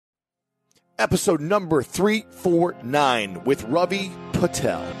episode number 349 with Ravi,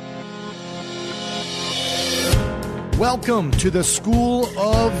 Patel. Welcome to the School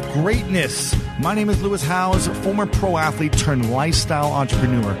of Greatness. My name is Lewis Howes, former pro athlete turned lifestyle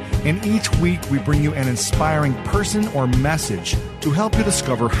entrepreneur. And each week we bring you an inspiring person or message to help you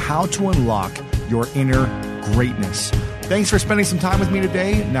discover how to unlock your inner greatness. Thanks for spending some time with me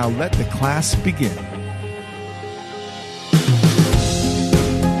today. Now let the class begin.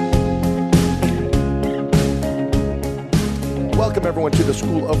 Welcome, everyone, to the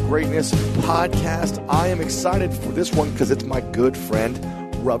School of Greatness podcast. I am excited for this one because it's my good friend,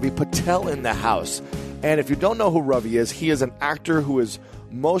 Ravi Patel, in the house. And if you don't know who Ravi is, he is an actor who is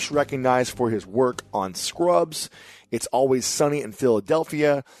most recognized for his work on Scrubs, It's Always Sunny in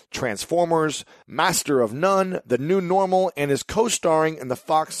Philadelphia, Transformers, Master of None, The New Normal, and is co-starring in the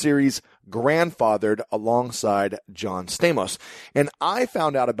Fox series Grandfathered alongside John Stamos. And I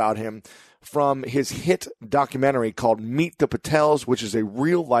found out about him from his hit documentary called Meet the Patels, which is a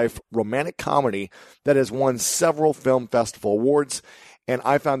real-life romantic comedy that has won several film festival awards. And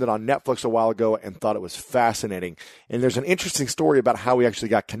I found it on Netflix a while ago and thought it was fascinating. And there's an interesting story about how we actually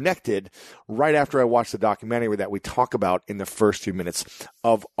got connected right after I watched the documentary that we talk about in the first few minutes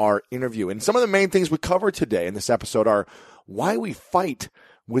of our interview. And some of the main things we cover today in this episode are why we fight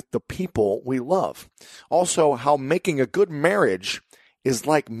with the people we love. Also, how making a good marriage is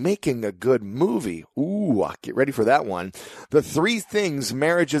like making a good movie. Ooh, get ready for that one. The 3 things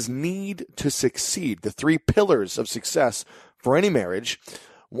marriages need to succeed. The 3 pillars of success for any marriage.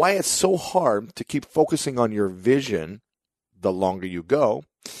 Why it's so hard to keep focusing on your vision the longer you go.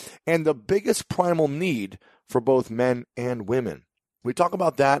 And the biggest primal need for both men and women. We talk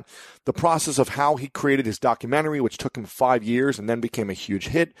about that, the process of how he created his documentary, which took him 5 years and then became a huge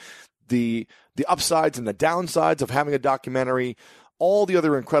hit. The upsides and the downsides of having a documentary, all the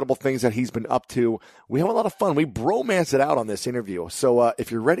other incredible things that he's been up to. We have a lot of fun. We bromance it out on this interview. So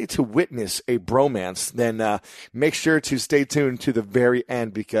if you're ready to witness a bromance, then make sure to stay tuned to the very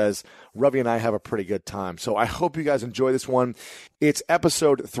end because Ravi and I have a pretty good time. So I hope you guys enjoy this one. It's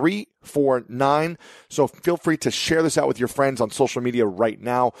episode 349. So feel free to share this out with your friends on social media right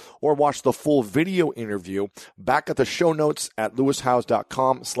now or watch the full video interview back at the show notes at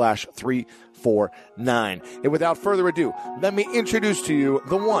lewishouse.com/349. And without further ado, let me introduce to you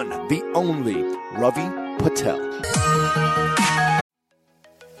the one, the only Ravi Patel.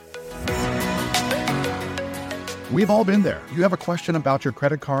 We've all been there. You have a question about your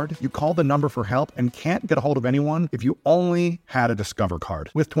credit card, you call the number for help and can't get a hold of anyone if you only had a Discover card.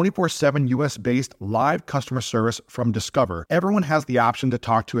 With 24/7 US-based live customer service from Discover, everyone has the option to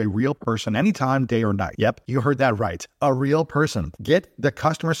talk to a real person anytime, day or night. Yep, you heard that right. A real person. Get the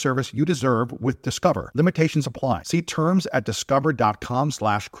customer service you deserve with Discover. Limitations apply. See terms at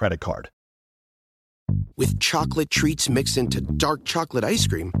discover.com/creditcard. With chocolate treats mixed into dark chocolate ice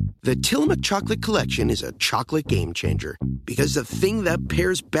cream, the Tillamook Chocolate Collection is a chocolate game changer. Because the thing that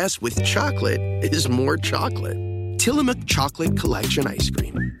pairs best with chocolate is more chocolate. Tillamook Chocolate Collection Ice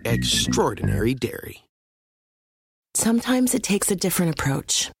Cream. Extraordinary dairy. Sometimes it takes a different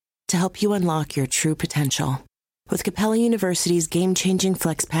approach to help you unlock your true potential. With Capella University's game-changing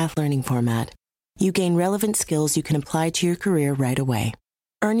FlexPath learning format, you gain relevant skills you can apply to your career right away.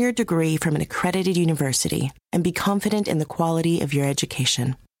 Earn your degree from an accredited university and be confident in the quality of your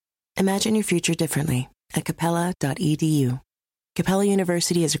education. Imagine your future differently at capella.edu. Capella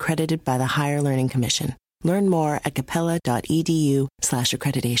University is accredited by the Higher Learning Commission. Learn more at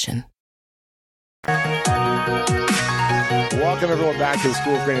capella.edu/accreditation. Welcome, everyone, back to the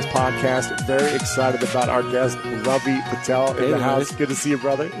School of Greatness podcast. Very excited about our guest, Ravi Patel, in the house. Good to see you,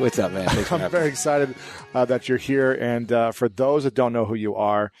 brother. What's up, man? I'm very excited that you're here. And for those that don't know who you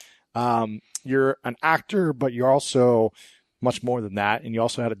are, you're an actor, but you're also much more than that. And you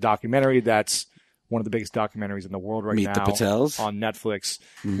also had a documentary that's one of the biggest documentaries in the world right now. Meet the Patels. On Netflix,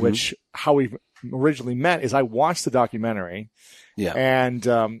 which how we originally met is I watched the documentary. Yeah. And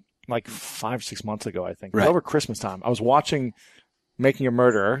like 5-6 months ago, I think. Right. Over Christmas time. I was watching Making a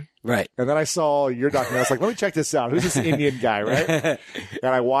Murderer. Right. And then I saw your documentary. I was like, let me check this out. Who's this Indian guy, right? And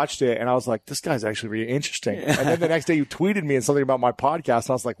I watched it, and I was like, this guy's actually really interesting. And then the next day you tweeted me and something about my podcast, and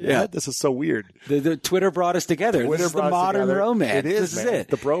I was like, what? Yeah. This is so weird. The Twitter brought us together. This is the modern romance. It is, this man. is it.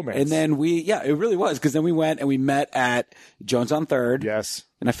 The bromance. And then it really was, because then we went and we met at Jones on 3rd. Yes.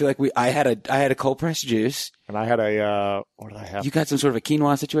 And I feel like I had a cold pressed juice. And I had what did I have? You got some sort of a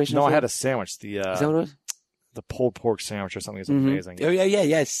quinoa situation? No, I had a sandwich. Is that what it was? The pulled pork sandwich or something is amazing. Oh, yeah,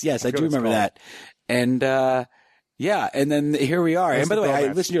 yes. I do remember that. And, Yeah, and then here we are. That's And by the way, I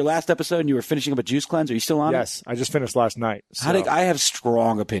romance. listened to your last episode, and you were finishing up a juice cleanse. Are you still on it? Yes, I just finished last night. So. I have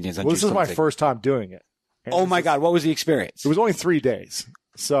strong opinions on Well, juice this is my cleansing. first time doing it. And Oh this my is- God, what was the experience? It was only 3 days,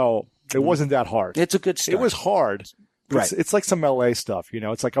 so it wasn't that hard. It's a good start. It was hard. Right. It's like some LA stuff, you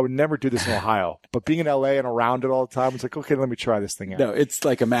know. It's like I would never do this in Ohio, but being in LA and around it all the time, it's like, okay, let me try this thing out. No, it's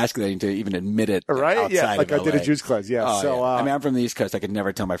like emasculating to even admit it. Right? Outside Yeah, like I of did a LA. juice cleanse. Yeah. Oh, so, yeah. I mean, I'm from the East Coast. I could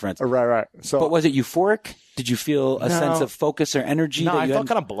never tell my friends. right. So, But was it euphoric? Did you feel a No. sense of focus or energy? no, that I you felt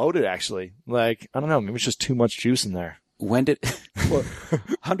had? kind of bloated actually. Like, I don't know, maybe it's just too much juice in there. When did? Well,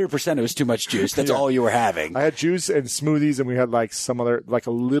 100% it was too much juice. That's all you were having. I had juice and smoothies, and we had like some other, like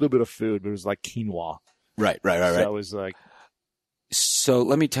a little bit of food, but it was like quinoa. Right. So it was like, So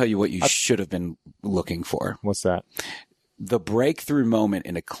let me tell you what you should have been looking for. what's that? The breakthrough moment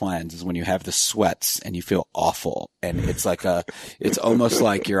in a cleanse is when you have the sweats and you feel awful. And it's like it's almost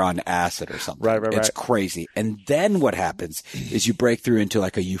like you're on acid or something. Right. It's crazy. And then what happens is you break through into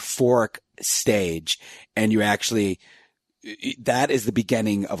like a euphoric stage, and you actually, that is the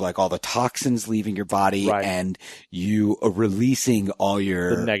beginning of like all the toxins leaving your body, Right. and you are releasing all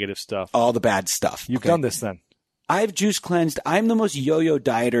your, The negative stuff. all the bad stuff. You've okay? done this then. I've juice cleansed. I'm the most yo-yo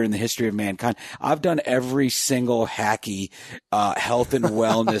dieter in the history of mankind. I've done every single hacky, health and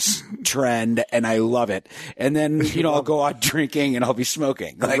wellness trend, and I love it. And then, I'll go out drinking and I'll be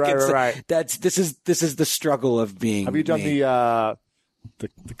smoking. Like, Right. This is the struggle of being. Have you done me. the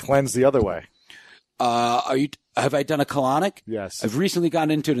cleanse the other way? Have I done a colonic? Yes. I've recently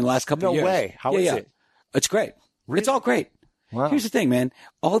gotten into it in the last couple No of years. way. How is it? It's great. It's all great. Wow. Here's the thing, man.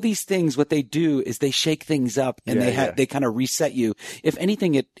 All these things, what they do is they shake things up, and they kind of reset you. If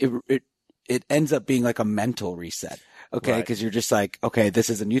anything, it ends up being like a mental reset. Okay. Right. Cause you're just like, okay, this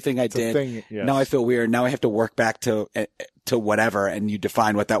is a new thing I did. thing, yes. Now I feel weird. Now I have to work back to whatever. And you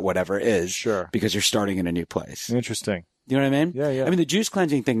define what that whatever is. Sure. Because you're starting in a new place. Interesting. You know what I mean? Yeah. I mean, the juice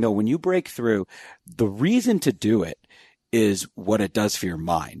cleansing thing, though, when you break through, the reason to do it is what it does for your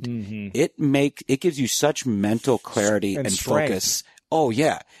mind. Mm-hmm. It gives you such mental clarity And and strength. focus. Oh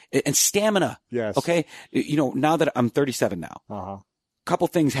yeah. And stamina. Yes. Okay. Now that I'm 37 now, Uh-huh. couple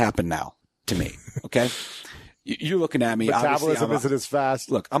things happen now to me. Okay. You're looking at me. Metabolism obviously, isn't as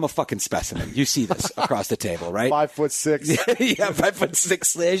fast. Look, I'm a fucking specimen. You see this across the table, right? 5'6". Yeah,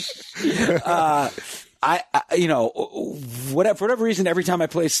 5'6". For whatever reason, every time I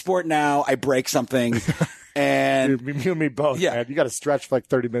play sport now, I break something. And You and me both, Yeah. man. You got to stretch for like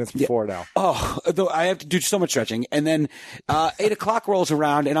 30 minutes before now. though I have to do so much stretching. And then 8:00 rolls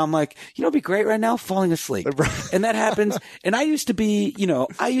around, and I'm like, it'd be great right now, falling asleep. And that happens. And I used to be,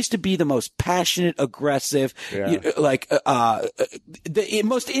 the most passionate, aggressive, Yeah. the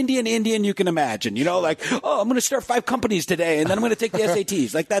most Indian you can imagine. I'm going to start 5 companies today, and then I'm going to take the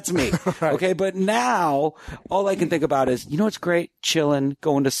SATs. Like, that's me. Okay. But now all I can think about is, it's great, chilling,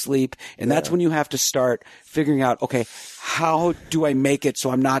 going to sleep. And that's when you have to start figuring out, okay, how do I make it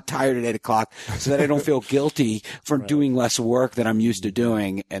so I'm not tired at 8:00 so that I don't feel guilty for doing less work that I'm used to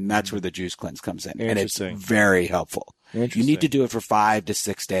doing? And that's where the juice cleanse comes in. And it's Interesting. very helpful. You need to do it for 5 to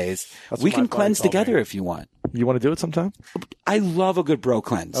 6 days. That's We what can my buddy cleanse told together me. if you want. You want to do it sometime? I love a good bro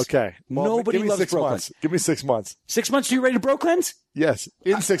cleanse. Okay. Well, Nobody give me loves 6 bro months. cleanse. Give me 6 months. 6 months, are you ready to bro cleanse? Yes.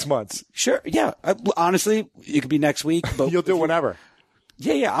 In 6 months. Sure. Yeah. Honestly, it could be next week. But You'll do it whenever.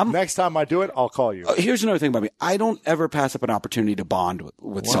 Yeah. Next time I do it, I'll call you. Here's another thing about me. I don't ever pass up an opportunity to bond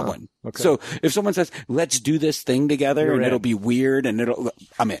with someone. Okay. So if someone says, let's do this thing together, You're and in. it'll be weird, and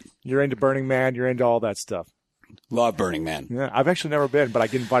I'm in. You're into Burning Man. You're into all that stuff. Love Burning Man. Yeah. I've actually never been, but I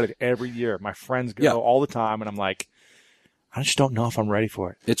get invited every year. My friends go Yeah. all the time, and I'm like, I just don't know if I'm ready for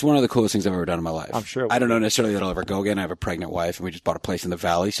it. It's one of the coolest things I've ever done in my life. I'm sure it I don't will know necessarily that I'll ever go again. I have a pregnant wife, and we just bought a place in the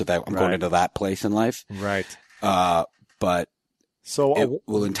valley, so that I'm going Right. into that place in life. Right. But So it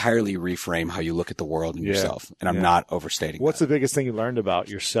will entirely reframe how you look at the world and Yeah. yourself. And I'm Yeah. not overstating what's that. the biggest thing you learned about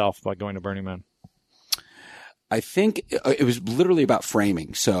yourself by going to Burning Man? I think it was literally about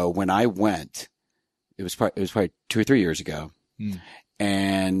framing. So when I went, it was probably 2 or 3 years ago,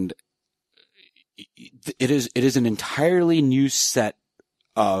 and it is an entirely new set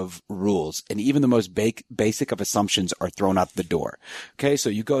of rules, and even the most basic of assumptions are thrown out the door. Okay, so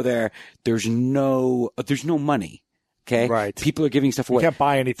you go there. There's no money. Okay, Right. People are giving stuff You away. can't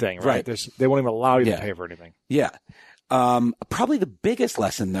buy anything, right? Right. They won't even allow you Yeah. to pay for anything. Yeah. Probably the biggest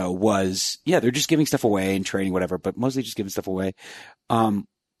lesson though was, they're just giving stuff away and trading whatever, but mostly just giving stuff away. And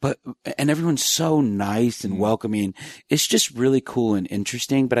everyone's so nice and welcoming. It's just really cool and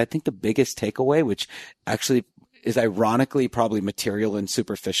interesting. But I think the biggest takeaway, which actually is ironically probably material and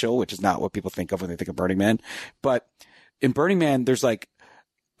superficial, which is not what people think of when they think of Burning Man. But in Burning Man, there's like,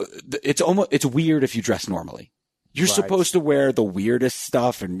 it's weird if you dress normally. You're supposed to wear the weirdest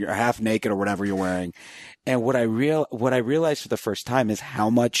stuff and you're half naked or whatever you're wearing. And what I realized for the first time is how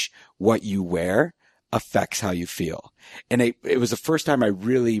much what you wear affects how you feel. And it was the first time I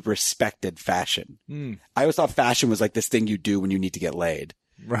really respected fashion. I always thought fashion was like this thing you do when you need to get laid.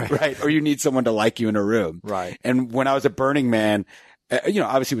 Right. Or you need someone to like you in a room. Right. And when I was at Burning Man,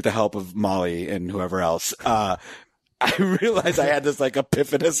 obviously with the help of Molly and whoever else, I realized I had this like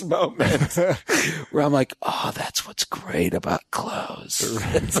epiphanous moment where I'm like, oh, that's what's great about clothes.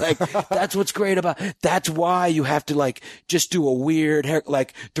 It's like, that's what's great that's why you have to like just do a weird hair.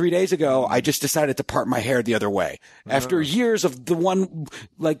 Like 3 days ago, I just decided to part my hair the other way after years of the one,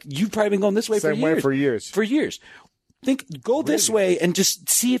 like you've probably been going this way for years. Same way for years. Go this way and just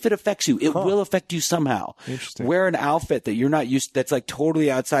see if it affects you. It will affect you somehow. Interesting. Wear an outfit that you're not used, that's like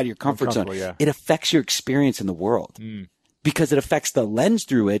totally outside of your comfort zone. Yeah. It affects your experience in the world because it affects the lens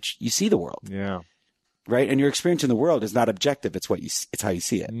through which you see the world. Yeah. Right. And your experience in the world is not objective. It's it's how you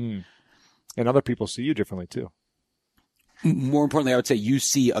see it. And other people see you differently too. More importantly, I would say you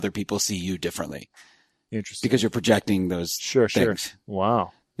see other people see you differently. Interesting. Because you're projecting those things.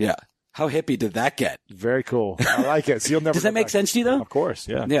 Wow. Yeah. How hippie did that get? Very cool. I like it. So you'll never. Does that make sense to you, though? Of course.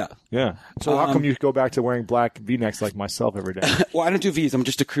 Yeah. Yeah. Yeah. So how come you go back to wearing black V-necks like myself every day? Well, I don't do V's. I'm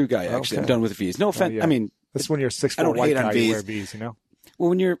just a crew guy. Actually, I'm done with V's. No offense. I mean, that's when you're 6'4" I don't white hate on guy. V's. You wear V's. You know. Well,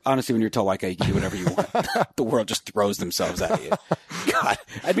 when you're a tall white guy, you can do whatever you want. The world just throws themselves at you. God,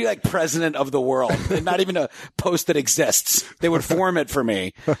 I'd be like president of the world, and not even a post that exists. They would form it for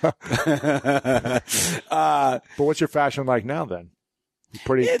me. But what's your fashion like now then?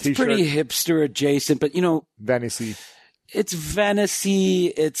 It's t-shirt, pretty hipster adjacent, but Venice-y. It's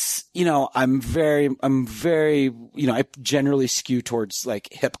Venice-y. It's, I'm very, I generally skew towards like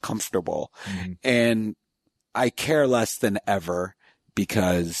hip comfortable and I care less than ever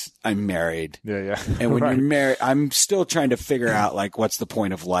because I'm married. Yeah. And when you're married, I'm still trying to figure out like, what's the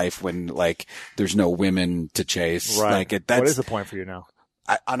point of life when like there's no women to chase? Right. Like what is the point for you now?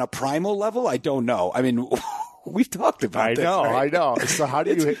 On a primal level, I don't know. I mean, we've talked about this. I know. So how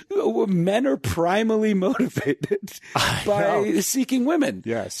do you? Men are primally motivated by seeking women.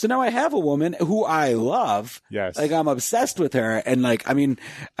 Yes. So now I have a woman who I love. Yes. Like I'm obsessed with her, and like I mean,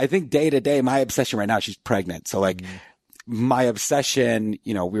 I think day to day, my obsession right now, she's pregnant. So like my obsession,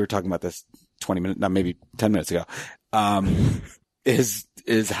 we were talking about this 20 minutes, not maybe 10 minutes ago, is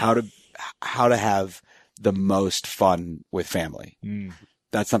how to have the most fun with family.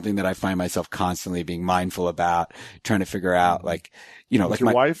 That's something that I find myself constantly being mindful about, trying to figure out, like, with like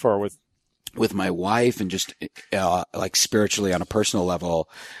your wife or with my wife, and just like spiritually on a personal level.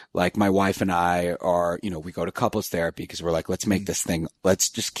 Like my wife and I are, we go to couples therapy because we're like, let's make this thing, let's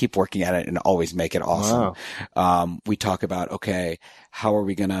just keep working at it and always make it awesome. Wow. We talk about, okay, how are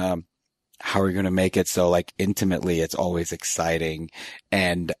we gonna make it so like intimately it's always exciting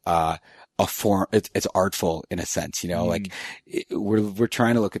and a form, it's artful in a sense, like we're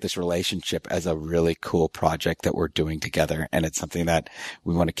trying to look at this relationship as a really cool project that we're doing together. And it's something that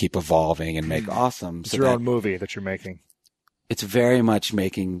we want to keep evolving and make awesome. It's your own movie that you're making. It's very much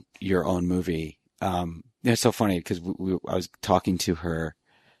making your own movie. It's so funny because I was talking to her.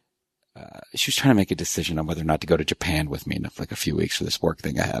 She was trying to make a decision on whether or not to go to Japan with me in like a few weeks for this work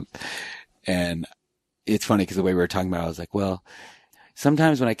thing I have. And it's funny because the way we were talking about it, I was like, well,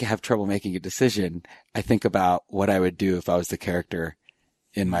 sometimes when I have trouble making a decision, I think about what I would do if I was the character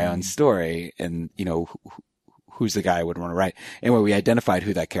in my own story, and who's the guy I would want to write. Anyway, we identified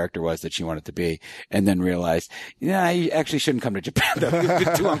who that character was that she wanted to be, and then realized, I actually shouldn't come to Japan. That would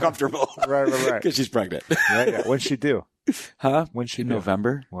be too uncomfortable. Right. Because she's pregnant. Yeah. When's she due? Huh? When's she in due?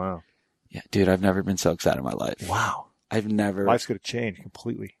 November. Wow. Yeah, dude, I've never been so excited in my life. Wow. I've never. Life's going to change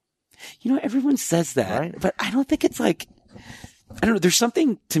completely. Everyone says that, right? But I don't think it's like. I don't know. There's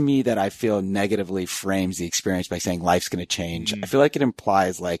something to me that I feel negatively frames the experience by saying life's going to change. I feel like it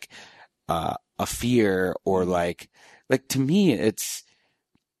implies like a fear or like to me, it's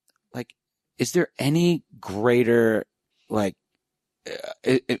like, is there any greater like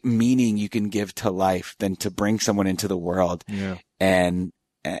meaning you can give to life than to bring someone into the world and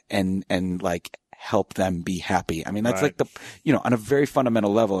like help them be happy? I mean, that's like on a very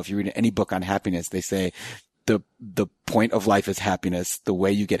fundamental level, if you read any book on happiness, they say, the point of life is happiness. The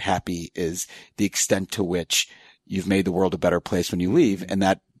way you get happy is the extent to which you've made the world a better place when you leave. And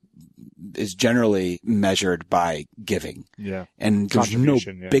that is generally measured by giving. Yeah. And there's no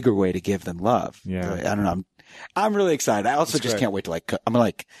bigger way to give than love. Yeah. I don't know. I'm really excited. I also just can't wait to I'm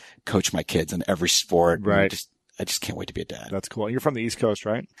gonna coach my kids in every sport. Right. I just can't wait to be a dad. That's cool. You're from the East Coast,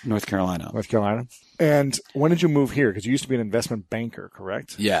 right? North Carolina. North Carolina. And when did you move here? Because you used to be an investment banker,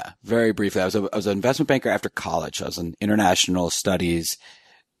 correct? Yeah, very briefly. I was an investment banker after college. I was in international studies,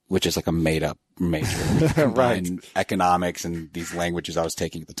 which is like a made-up major. Combined economics and these languages I was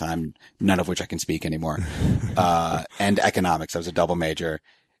taking at the time, none of which I can speak anymore, and economics. I was a double major.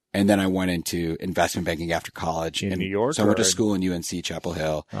 And then I went into investment banking after college. In New York? So I went to school in UNC Chapel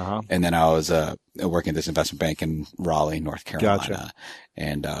Hill. And then I was working at this investment bank in Raleigh, North Carolina. Gotcha.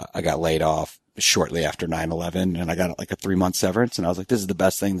 And I got laid off shortly after 9/11, and I got like a 3-month severance. And I was like, this is the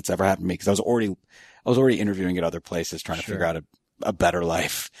best thing that's ever happened to me, because I was already interviewing at other places trying to figure out a better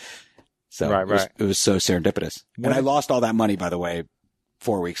life. So it was so serendipitous. And I lost all that money, by the way,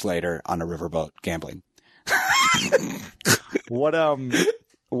 4 weeks later on a riverboat gambling.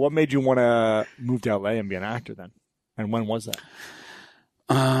 What made you want to move to LA and be an actor then? And when was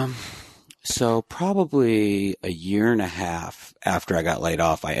that? So probably a year and a half after I got laid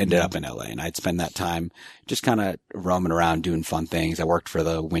off, I ended up in LA, and I'd spend that time just kind of roaming around doing fun things. I worked for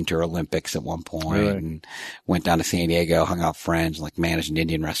the Winter Olympics at one point and went down to San Diego, hung out with friends, like managed an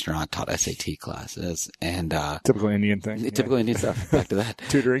Indian restaurant, taught SAT classes, and typical Indian thing. Typical Indian stuff. Back to that.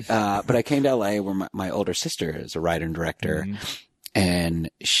 Tutoring. But I came to LA where my older sister is a writer and director. And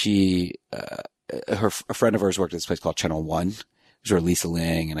she, a friend of hers worked at this place called Channel One. It was where Lisa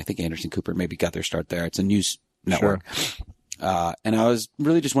Ling and I think Anderson Cooper maybe got their start there. It's a news network. And I was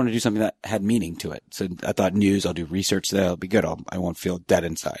really just wanted to do something that had meaning to it. So I thought news, I'll do research there. It'll be good. I won't feel dead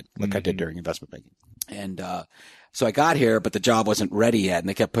inside like I did during investment banking. And, so I got here, but the job wasn't ready yet, and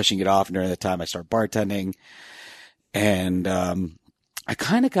they kept pushing it off. And during the time I started bartending, and, I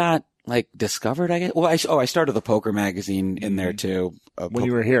kind of got discovered, I guess. Well, I started the poker magazine in there too. When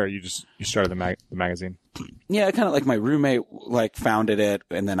you were here, you started the magazine. Yeah, kind of like my roommate founded it,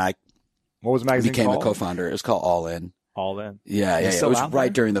 and then I what was the magazine became called? a co-founder. It was called All In. All In. Yeah. It was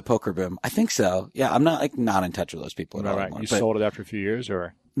right during the poker boom. I think so. Yeah, I'm not not in touch with those people at all anymore. You sold it after a few years,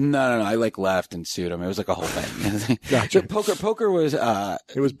 or? No. I left and sued them. It was like a whole thing. Gotcha. Poker was,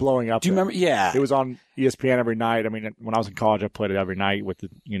 it was blowing up. Do you remember? Yeah. It was on ESPN every night. I mean, when I was in college, I played it every night with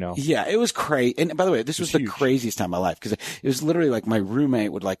Yeah, it was crazy. And by the way, this was the craziest time of my life, because it was literally like my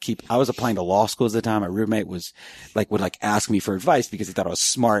roommate would I was applying to law schools at the time. My roommate was would ask me for advice because he thought I was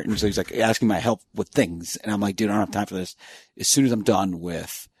smart. And so he's asking my help with things. And I'm like, dude, I don't have time for this. As soon as I'm done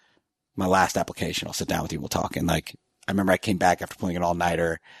with my last application, I'll sit down with you and we'll talk. And I remember I came back after pulling an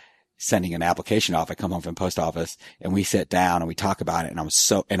all-nighter, sending an application off. I come home from the post office and we sit down and we talk about it.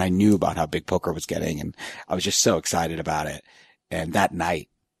 And I knew about how big poker was getting, and I was just so excited about it. And that night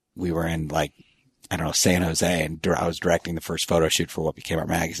we were in San Jose, and I was directing the first photo shoot for what became our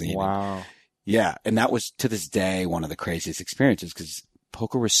magazine. Wow. Yeah. And that was, to this day, one of the craziest experiences, because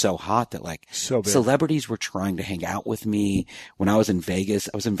poker was so hot that so big. Celebrities were trying to hang out with me. When I was in Vegas,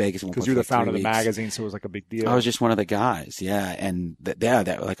 because you're the founder of the magazine, so it was like a big deal. I was just one of the guys. Yeah. And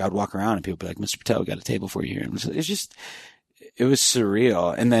I'd walk around and people would be like, Mr. Patel, we got a table for you here. And it was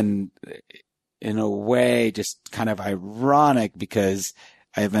surreal. And then in a way, just kind of ironic, because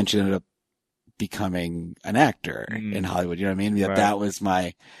I eventually ended up becoming an actor in Hollywood. You know what I mean? That was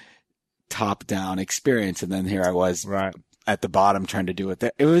my top down experience. And then here I was at the bottom trying to do it.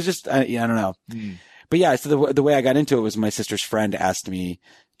 It was just, I don't know. But yeah, so the way I got into it was my sister's friend asked me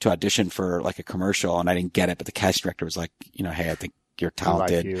to audition for a commercial, and I didn't get it, but the casting director was like, hey, I think you're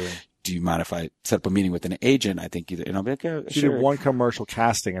talented. Do you mind if I set up a meeting with an agent? I think and I'll be like, oh, you sure. did one commercial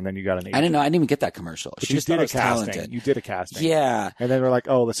casting and then you got an agent. I didn't know. I didn't even get that commercial. But she just did thought I a was casting. talented. You did a casting. Yeah. And then they're like,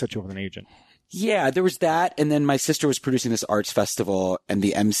 oh, let's set you up with an agent. Yeah, there was that. And then my sister was producing this arts festival, and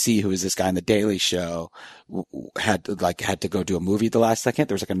the MC, who was this guy on the Daily Show, had to go do a movie at the last second.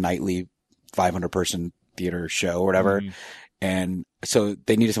 There was a nightly 500 person theater show or whatever. And so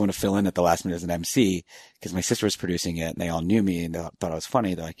they needed someone to fill in at the last minute as an MC, because my sister was producing it and they all knew me and they thought I was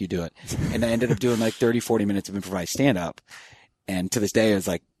funny. They're like, you do it. And I ended up doing 30, 40 minutes of improvised stand up. And to this day, it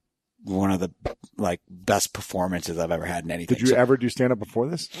was one of the best performances I've ever had in anything. Did you ever do stand up before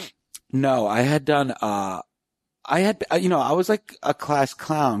this? No, I had done, I was a class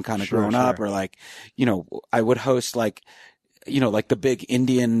clown kind of growing up, or I would host the big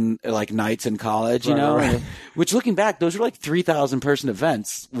Indian nights in college, which looking back, those were 3,000 person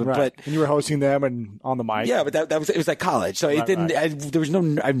events. But and you were hosting them and on the mic. Yeah, but it was like college. So it didn't,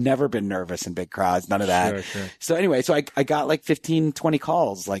 I've never been nervous in big crowds, none of that. Sure. So anyway, so I got 15, 20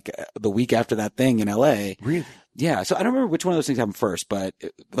 calls the week after that thing in LA. Really? Yeah. So I don't remember which one of those things happened first, but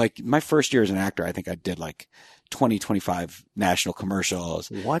my first year as an actor, I think I did 20, 25 national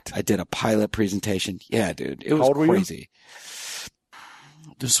commercials. What? I did a pilot presentation. Yeah, dude. It was crazy.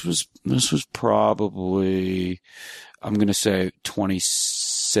 This was probably, I'm going to say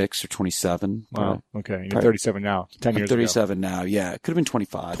 26 or 27. Wow. Okay. You're 37 now. 10 years ago. 37 now. Yeah. It could have been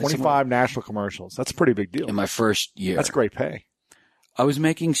 25. 25 national commercials. That's a pretty big deal. In my first year. That's great pay. I was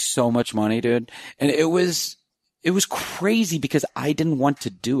making so much money, dude. And it was crazy because I didn't want to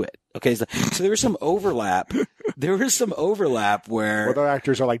do it. Okay. So there was some overlap. Where other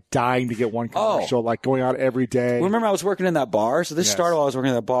actors are like dying to get one commercial, like going out every day. Well, remember I was working in that bar. So this started while I was working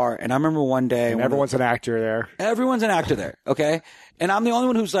in that bar. And I remember one day. And everyone's an actor there. Everyone's an actor there. Okay. And I'm the only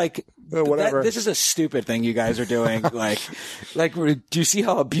one who's like, whatever. This is a stupid thing you guys are doing. like, do you see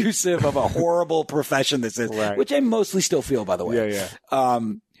how abusive of a horrible profession this is? Right. Which I mostly still feel, by the way. Yeah.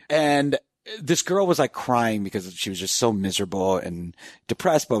 And this girl was like crying because she was just so miserable and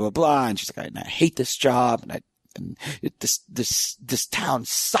depressed, blah, blah, blah. And she's like, I hate this job. This town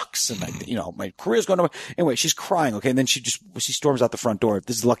sucks. And my career's going nowhere. Anyway, she's crying. Okay. And then she storms out the front door.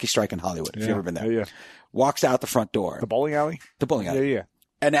 This is Lucky Strike in Hollywood. If you've ever been there. Yeah. Walks out the front door. The bowling alley? The bowling alley. Yeah.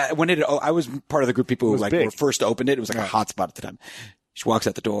 And when I was part of the group of people who big. were first opened it. It was like a hot spot at the time. She walks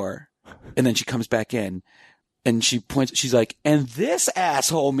out the door and then she comes back in. And she points, she's like, and this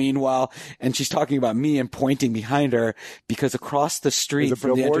asshole, meanwhile, and she's talking about me and pointing behind her because across the street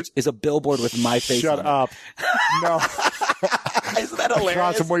from the entrance is a billboard with my face on it. Shut up. No. Isn't that hilarious?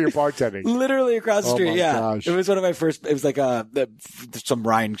 Across from where you're bartending. Literally across the street. Yeah. Gosh. It was one of my first, it was like some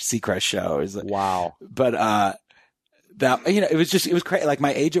Ryan Seacrest show. It was like, wow. But, it was crazy. Like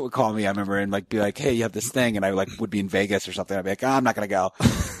my agent would call me, I remember, and like be like, hey, you have this thing. And I like would be in Vegas or something. I'd be like, I'm not going to go.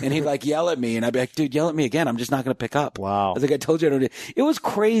 And he'd like yell at me and I'd be like, dude, yell at me again. I'm just not going to pick up. Wow. I was like, I told you I don't do it. It was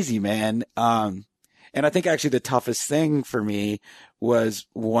crazy, man. And I think actually the toughest thing for me was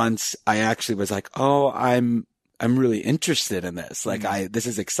once I actually was like, oh, I'm really interested in this. Like this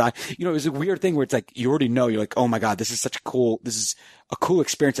is exciting. It was a weird thing where it's like, you already know, you're like, oh my God, this is a cool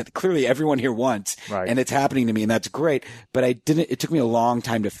experience that clearly everyone here wants. Right. And it's happening to me and that's great. But it took me a long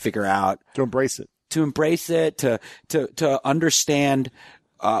time to figure out. To embrace it, to understand,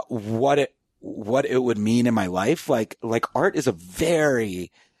 what it would mean in my life. Like art is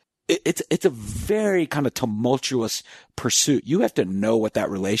it's a very kind of tumultuous pursuit. You have to know what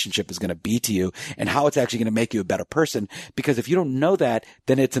that relationship is going to be to you and how it's actually going to make you a better person. Because if you don't know that,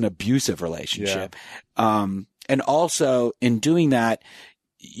 then it's an abusive relationship. Yeah. And also in doing that,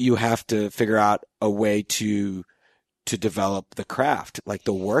 you have to figure out a way to develop the craft, like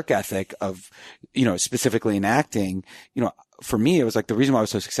the work ethic of, specifically in acting. For me, it was like the reason why I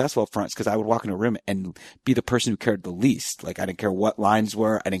was so successful up front is because I would walk in a room and be the person who cared the least. Like I didn't care what lines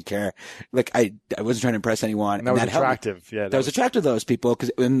were. I didn't care. Like I wasn't trying to impress anyone. And that was attractive. Yeah. That was attractive to those people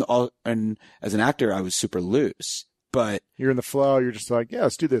because and as an actor, I was super loose. But you're in the flow. You're just like, yeah,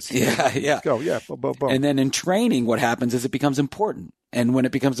 let's do this. Yeah. Let's go. Yeah. Boom, boom, boom. And then in training, what happens is it becomes important. And when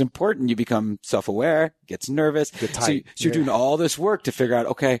it becomes important, you become self-aware, gets nervous. So you're doing all this work to figure out,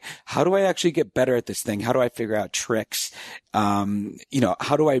 okay, how do I actually get better at this thing? How do I figure out tricks? How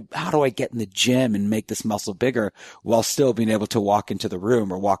do I get in the gym and make this muscle bigger while still being able to walk into the room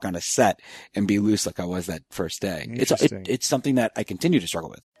or walk on a set and be loose like I was that first day? It's something that I continue to struggle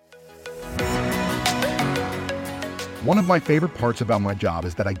with. One of my favorite parts about my job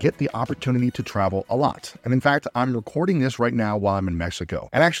is that I get the opportunity to travel a lot. And in fact, I'm recording this right now while I'm in Mexico.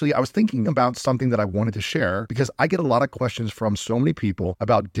 And actually, I was thinking about something that I wanted to share because I get a lot of questions from so many people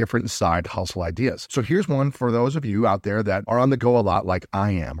about different side hustle ideas. So here's one for those of you out there that are on the go a lot like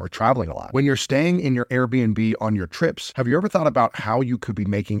I am or traveling a lot. When you're staying in your Airbnb on your trips, have you ever thought about how you could be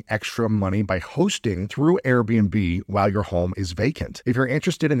making extra money by hosting through Airbnb while your home is vacant? If you're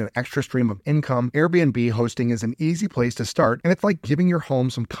interested in an extra stream of income, Airbnb hosting is an easy place to start, and it's like giving your home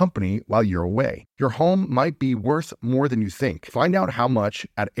some company while you're away. Your home might be worth more than you think. Find out how much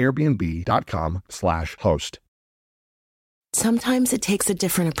at airbnb.com/host. Sometimes it takes a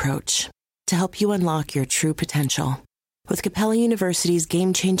different approach to help you unlock your true potential. With Capella University's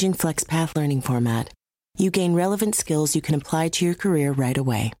game-changing FlexPath learning format, you gain relevant skills you can apply to your career right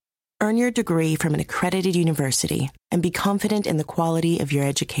away. Earn your degree from an accredited university and be confident in the quality of your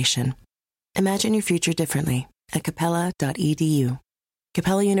education. Imagine your future differently at capella.edu.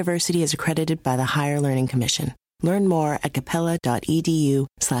 Capella University is accredited by the Higher Learning Commission. Learn more at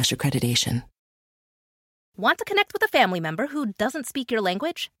capella.edu/accreditation. Want to connect with a family member who doesn't speak your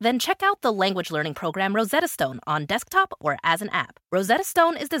language? Then check out the language learning program Rosetta Stone on desktop or as an app. Rosetta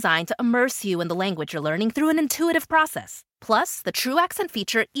Stone is designed to immerse you in the language you're learning through an intuitive process. Plus, the True Accent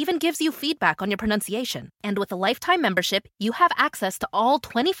feature even gives you feedback on your pronunciation. And with a lifetime membership, you have access to all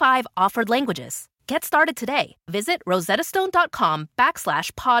 25 offered languages. Get started today. Visit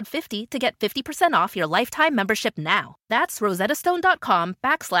rosettastone.com/pod50 to get 50% off your lifetime membership now. That's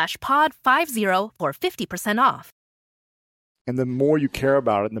rosettastone.com/pod50 for 50% off. And the more you care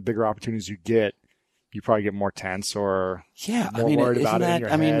about it and the bigger opportunities you get, you probably get more tense or more worried about it in your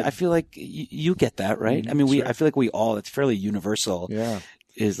head. I feel like you get that, right? I mean, sure. I feel like we all, it's fairly universal. Yeah.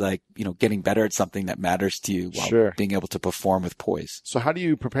 Is like, getting better at something that matters to you while being able to perform with poise. So how do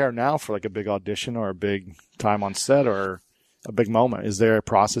you prepare now for like a big audition or a big time on set or a big moment? Is there a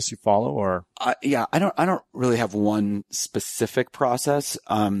process you follow or? I don't really have one specific process.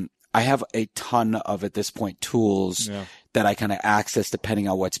 I have a ton of, at this point, tools that I kind of access depending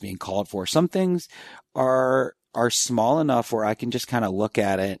on what's being called for. Some things are small enough where I can just kind of look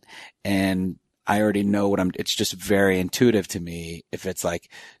at it and I already know it's just very intuitive to me if it's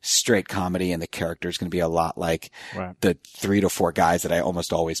like straight comedy and the character is going to be a lot like the 3 to 4 guys that I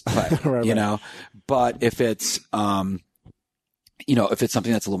almost always play, know? But if it's, if it's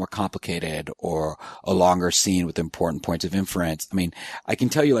something that's a little more complicated or a longer scene with important points of inference, I mean, I can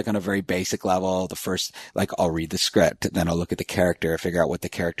tell you like on a very basic level, the first, like I'll read the script, then I'll look at the character, figure out what the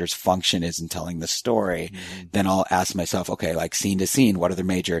character's function is in telling the story. Mm-hmm. Then I'll ask myself, okay, like scene to scene, what are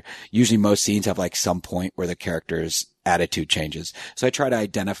the usually most scenes have like some point where the character's attitude changes. So I try to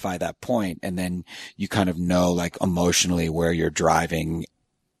identify that point and then you kind of know like emotionally where you're driving.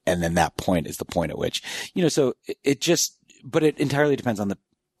 And then that point is the point at which, so but it entirely depends on the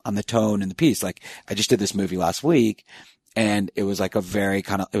tone and the piece. Like I just did this movie last week and it was like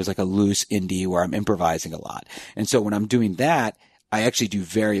it was like a loose indie where I'm improvising a lot. And so when I'm doing that, I actually do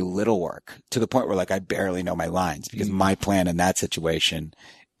very little work to the point where like I barely know my lines because my plan in that situation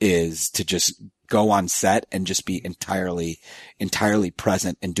is to just go on set and just be entirely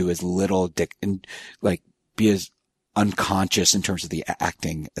present and do as little and like be as unconscious in terms of the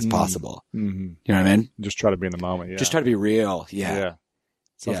acting as possible. Mm-hmm. You know what I mean? Just try to be in the moment. Yeah. Just try to be real. Yeah. Yeah.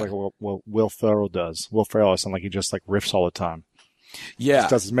 Sounds like what Will Ferrell does. Will Ferrell sounds like he just like riffs all the time. Yeah.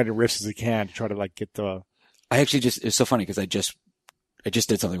 Just does as many riffs as he can to try to like get the. I actually it's so funny because I just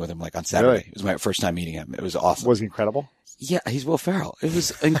did something with him like on Saturday. Really? It was my first time meeting him. It was awesome. Was he incredible? Yeah, he's Will Ferrell. It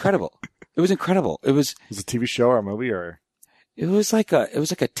was incredible. It was incredible. It was a TV show or a movie or? It was like a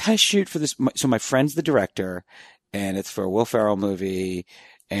test shoot for this. So my friend's the director. And it's for a Will Ferrell movie,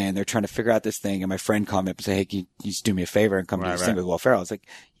 and they're trying to figure out this thing. And my friend called me up and said, "Hey, can you just do me a favor and come do this thing with Will Ferrell?" I was like,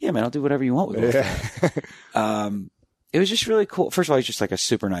 "Yeah, man, I'll do whatever you want with Will Ferrell." It was just really cool. First of all, he's just like a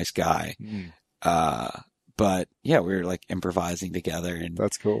super nice guy. But yeah, we were like improvising together, and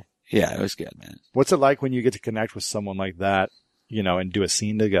that's cool. Yeah, it was good, man. What's it like when you get to connect with someone like that, and do a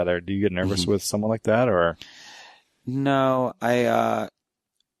scene together? Do you get nervous with someone like that, or? No,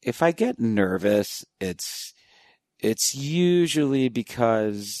 if I get nervous, it's usually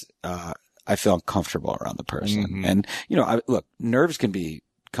because I feel uncomfortable around the person. Mm-hmm. And, look, nerves can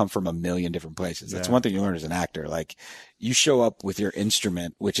come from a million different places. That's one thing you learn as an actor. Like, you show up with your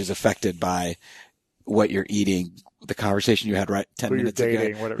instrument, which is affected by what you're eating, the conversation you had 10 minutes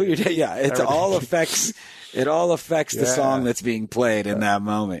dating, ago. Whatever. It all affects the song that's being played in that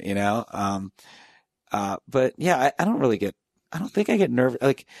moment, But yeah, I don't think I get nervous.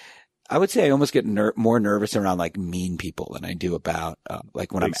 Like, I would say I almost get more nervous around like mean people than I do about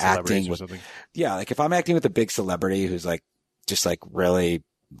like when I'm acting with like if I'm acting with a big celebrity who's like just like really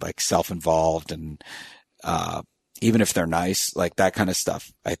like self-involved and even if they're nice, like that kind of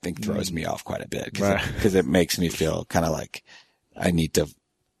stuff I think throws me off quite a bit because it makes me feel kind of like I need to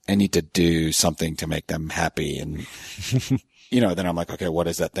do something to make them happy and then I'm like, okay, what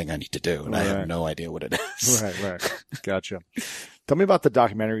is that thing I need to do? And I have no idea what it is. Right. Gotcha. Tell me about the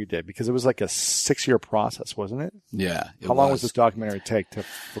documentary you did, because it was like a 6-year process, wasn't it? Yeah. How long was this documentary take to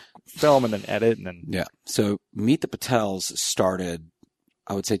film and then edit and then? Yeah. So Meet the Patels started,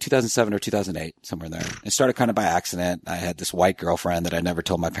 I would say 2007 or 2008, somewhere in there. It started kind of by accident. I had this white girlfriend that I never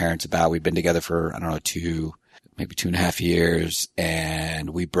told my parents about. We'd been together for, I don't know, maybe 2.5 years,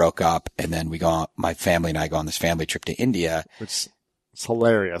 and we broke up, and then my family and I go on this family trip to India. It's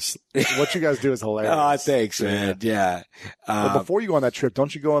hilarious. What you guys do is hilarious. Oh, thanks, man. Yeah. But before you go on that trip,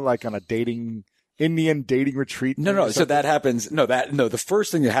 don't you go on like on a Indian dating retreat? No. So that happens. The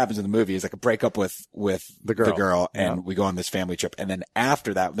first thing that happens in the movie is like a breakup with the girl, and we go on this family trip. And then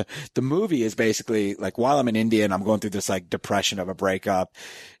after that, the movie is basically like while I'm in India and I'm going through this like depression of a breakup,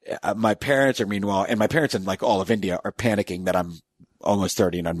 my parents and like all of India are panicking that I'm almost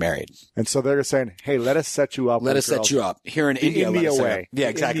 30 and unmarried. And so they're saying, "Hey, let us set you up. Let us set you up here in India." India way. Yeah,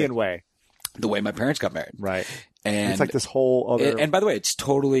 exactly. Indian way. The way my parents got married. Right. And it's like this whole other. And by the way, it's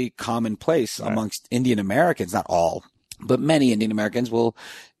totally commonplace amongst Indian Americans, not all, but many Indian Americans will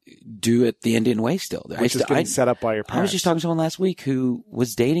do it the Indian way still. Which is getting set up by your parents. I was just talking to someone last week who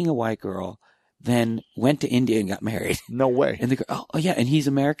was dating a white girl, then went to India and got married. No way. And the girl, oh yeah, and he's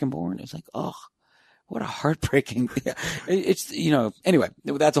American born. It was like, oh, what a heartbreaking. It's, anyway,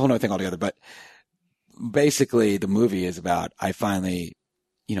 that's a whole nother thing altogether. But basically the movie is about, I finally,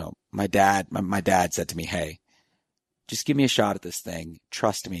 my dad said to me, hey, just give me a shot at this thing.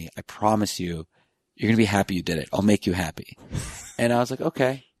 Trust me. I promise you, you're going to be happy you did it. I'll make you happy. And I was like,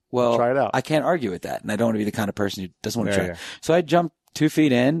 okay, well, try it out. I can't argue with that. And I don't want to be the kind of person who doesn't want to try. Yeah. So I jumped 2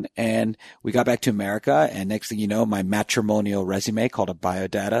 feet in and we got back to America. And next thing you know, my matrimonial resume called a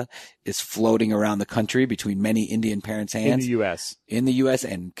biodata is floating around the country between many Indian parents' hands. In the U.S.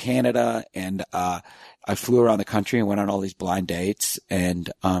 and Canada. And, I flew around the country and went on all these blind dates. And,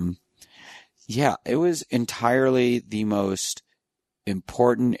 yeah, it was entirely the most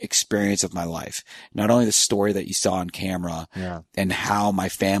important experience of my life. Not only the story that you saw on camera and how my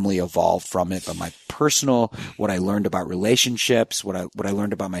family evolved from it, but my personal, what I learned about relationships, what I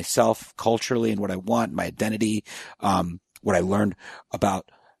learned about myself culturally and what I want, my identity, what I learned about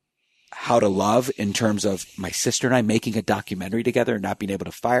how to love in terms of my sister and I making a documentary together and not being able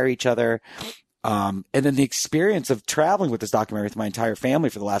to fire each other. And then the experience of traveling with this documentary with my entire family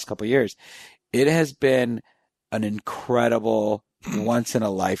for the last couple of years. It has been an incredible once in a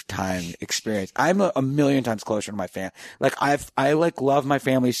lifetime experience. I'm a million times closer to my family. Like I love my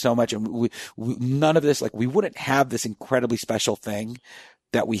family so much, and we none of this, like we wouldn't have this incredibly special thing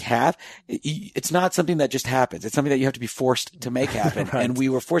that we have. It's not something that just happens. It's something that you have to be forced to make happen. Right. And we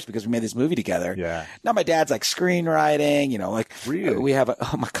were forced because we made this movie together. Yeah. Now my dad's like screenwriting, really? We have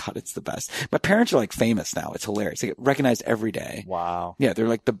oh my God, it's the best. My parents are like famous now. It's hilarious. They get recognized every day. Wow. Yeah. They're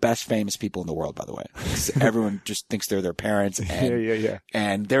like the best famous people in the world, by the way. Everyone just thinks they're their parents. And, yeah.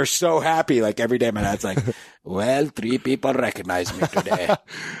 And they're so happy. Like every day my dad's like, well, 3 people recognize me today.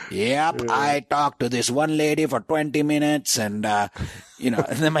 Yep. Yeah. I talked to this one lady for 20 minutes and,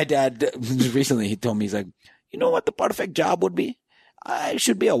 and then my dad recently, he told me, he's like, you know what the perfect job would be? I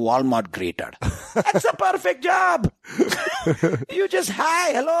should be a Walmart greeter. That's the perfect job. You just,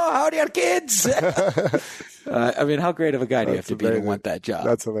 hi, hello, how are your kids? I mean, how great of a guy do you have to be to want that job?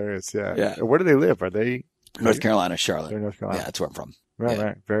 That's hilarious. Yeah. Where do they live? Are they? North Carolina, Charlotte. They're North Carolina. Yeah, that's where I'm from. Right, yeah.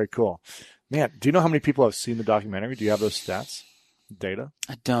 Right. Very cool. Man, do you know how many people have seen the documentary? Do you have those stats? Data?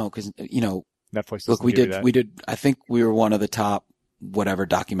 I don't, because, Netflix. Look, we did, I think we were one of the top whatever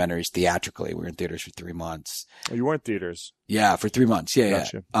documentaries theatrically. We were in theaters for 3 months. Oh, you were in theaters? Yeah, for 3 months. Yeah,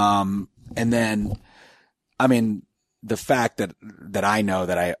 gotcha. Yeah. And then, I mean, the fact that I know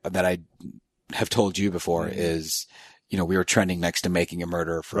that I have told you before is, we were trending next to Making a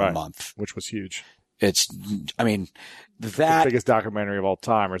Murder for a month. Which was huge. It's, I mean, the biggest documentary of all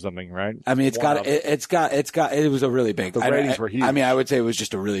time or something, right? I mean, it was a really big, the ratings were huge. I mean, I would say it was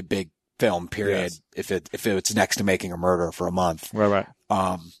just a really big film, period. Yes. If it's next to Making a Murder for a month. Right.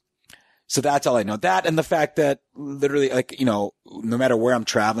 So that's all I know. That and the fact that literally, no matter where I'm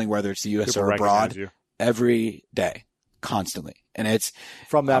traveling, whether it's the U.S. or abroad, every day, constantly. And it's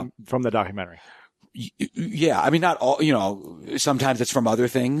from the documentary. Yeah. I mean, not all, sometimes it's from other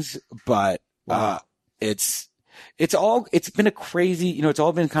things, but, it's been a crazy, it's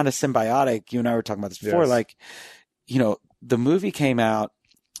all been kind of symbiotic. You and I were talking about this before. Yes. The movie came out,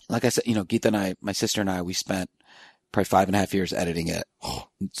 like I said, Geeta and I, my sister and I, we spent probably 5.5 years editing it.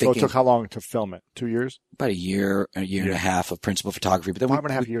 So it took how long to film it? 2 years? About a year and a half of principal photography. But then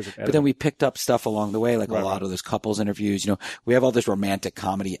 5.5 years of editing. But then we picked up stuff along the way, like a lot of those couples interviews. We have all this romantic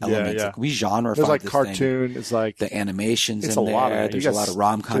comedy elements. Yeah. Like we genre. There's like cartoon. It's like the animations it's in a there. Lot There's a lot of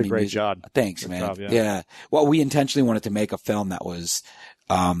rom-com. Did a great job. Thanks, good man. Job, yeah. Well, we intentionally wanted to make a film that was,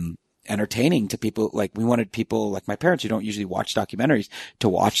 entertaining to people. Like we wanted people like my parents who don't usually watch documentaries to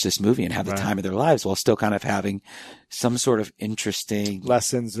watch this movie and have the time of their lives while still kind of having some sort of interesting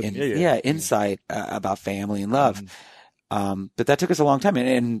lessons and insight about family and love. But that took us a long time.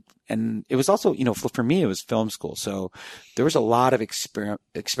 And it was also, for me, it was film school. So there was a lot of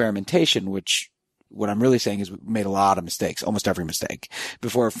experimentation, which what I'm really saying is we made a lot of mistakes, almost every mistake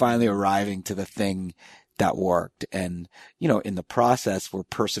before finally arriving to the thing that worked. And, in the process,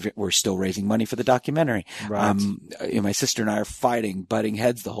 we're still raising money for the documentary. Right. My sister and I are fighting, butting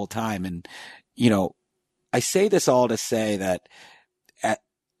heads the whole time. And, I say this all to say that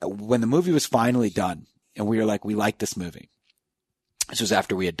when the movie was finally done and we were like, we like this movie. This was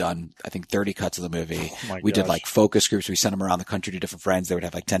after we had done, I think, 30 cuts of the movie. We did like focus groups. We sent them around the country to different friends. They would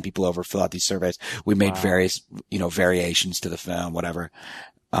have like 10 people over, fill out these surveys. We made various, variations to the film, whatever.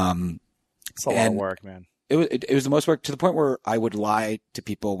 It's a lot of work, man. It was the most work to the point where I would lie to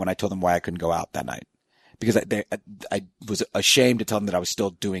people when I told them why I couldn't go out that night because I was ashamed to tell them that I was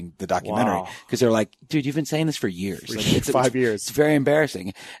still doing the documentary because they're like, dude, you've been saying this for years. Like, it's 5 years. It's very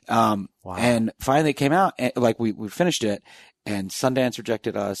embarrassing. And finally it came out and like we finished it and Sundance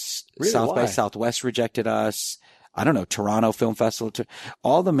rejected us. Really? South by Why? Southwest rejected us. I don't know, Toronto Film Festival,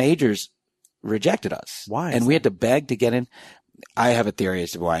 all the majors rejected us. Why? And we had to beg to get in. I have a theory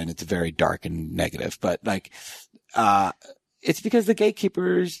as to why, and it's very dark and negative, but like, it's because the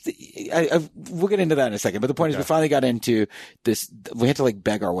gatekeepers, we'll get into that in a second, but the point is we finally got into this, we had to like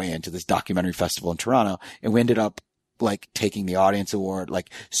beg our way into this documentary festival in Toronto, and we ended up like taking the audience award, like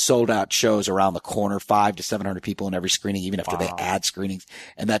sold out shows around the corner, 500 to 700 people in every screening, even after they add screenings.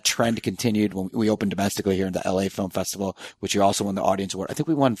 And that trend continued when we opened domestically here in the LA Film Festival, which we also won the audience award. I think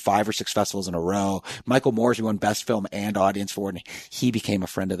we won 5 or 6 festivals in a row. Michael Moore's, we won best film and audience award, and he became a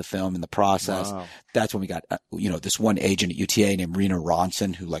friend of the film in the process. Wow. That's when we got, this one agent at UTA named Rena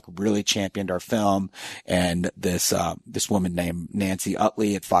Ronson, who like really championed our film. And this woman named Nancy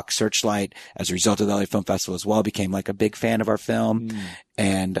Utley at Fox Searchlight, as a result of the LA Film Festival as well, became like a big fan of our film.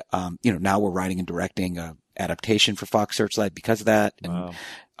 And, now we're writing and directing a adaptation for Fox Searchlight because of that.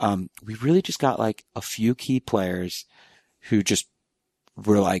 And, we really just got like a few key players who just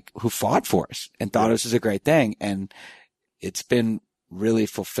were like, who fought for us and thought this was a great thing. And it's been really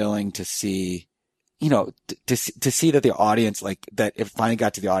fulfilling to see, to see that the audience, like that it finally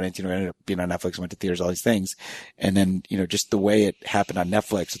got to the audience, it ended up being on Netflix, went to theaters, all these things. And then, just the way it happened on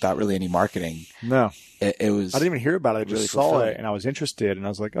Netflix without really any marketing. No, it was, I didn't even hear about it. I just really saw it and I was interested and I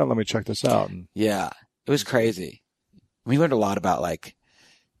was like, oh, let me check this out. And yeah, it was crazy. We learned a lot about like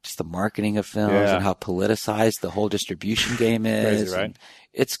just the marketing of films and how politicized the whole distribution game is. Crazy, right?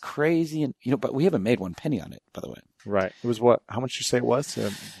 It's crazy. And, but we haven't made one penny on it, by the way. Right. It was what? How much did you say it was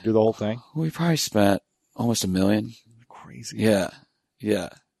to do the whole thing? We probably spent almost $1 million. Crazy. Yeah. Yeah.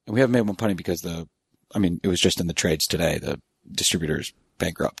 And we haven't made one penny because it was just in the trades today. The distributor's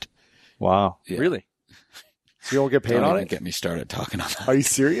bankrupt. Wow. Yeah. Really? So you don't get paid on it? Don't even get me started talking on that. Are you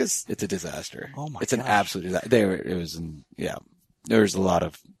serious? It's a disaster. Oh my It's an absolute disaster. There was a lot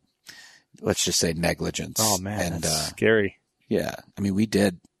of, let's just say, negligence. Oh man, and, that's scary. Yeah. We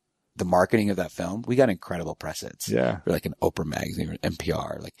did the marketing of that film. We got incredible press hits. Yeah. For like an Oprah magazine or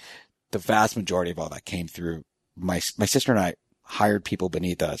NPR. Like the vast majority of all that came through. My sister and I hired people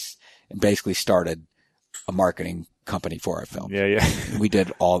beneath us and basically started a marketing company for our film. Yeah. Yeah.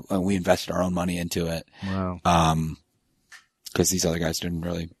 We invested our own money into it. Wow. Cause these other guys didn't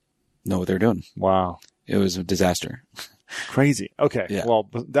really know what they were doing. Wow. It was a disaster. Crazy. Okay. Yeah. Well,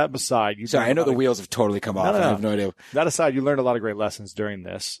 that beside, Sorry, I know the wheels have totally come off. No. I have no idea. That aside, you learned a lot of great lessons during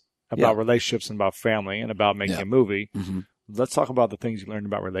this about relationships and about family and about making a movie. Mm-hmm. Let's talk about the things you learned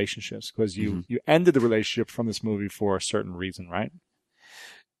about relationships, because you ended the relationship from this movie for a certain reason, right?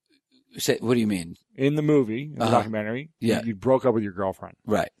 What do you mean? In the movie, in the documentary, you broke up with your girlfriend.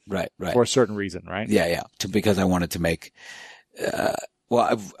 Right. For a certain reason, right? Yeah. Because I wanted to make,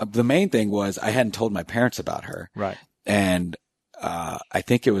 the main thing was I hadn't told my parents about her. Right. And, I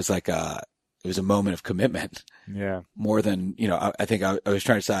think it was like it was a moment of commitment. Yeah. More than, I think I was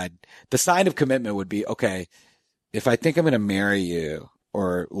trying to decide. The sign of commitment would be, okay, if I think I'm going to marry you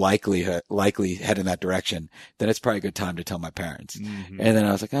or likely head in that direction, then it's probably a good time to tell my parents. Mm-hmm. And then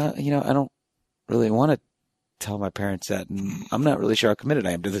I was like, I don't really want to tell my parents that. And I'm not really sure how committed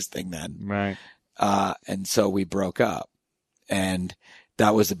I am to this thing then. Right. And so we broke up, and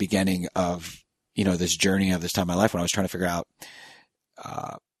that was the beginning of, this journey of this time in my life when I was trying to figure out,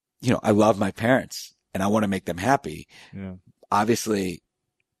 I love my parents and I want to make them happy. Yeah. Obviously,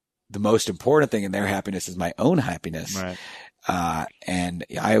 the most important thing in their happiness is my own happiness. Right. And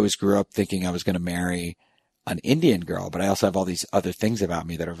I always grew up thinking I was going to marry an Indian girl, but I also have all these other things about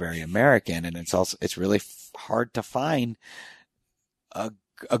me that are very American. And it's really hard to find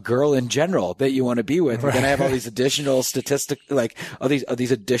a girl in general that you want to be with. Right. Then I have all these additional like all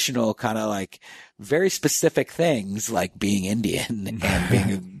these additional kind of like very specific things, like being Indian and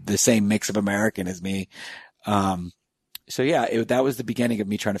being the same mix of American as me. So yeah, that was the beginning of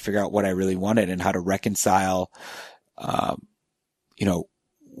me trying to figure out what I really wanted and how to reconcile, the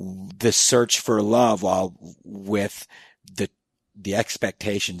search for love with the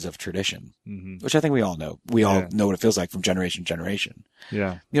expectations of tradition, which I think we all know. We all know what it feels like from generation to generation.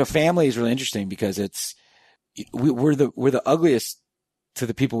 Yeah. Family is really interesting because we're the ugliest to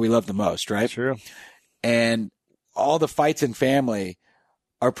the people we love the most, right? True. And all the fights in family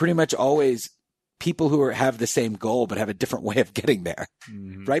are pretty much always people who have the same goal, but have a different way of getting there.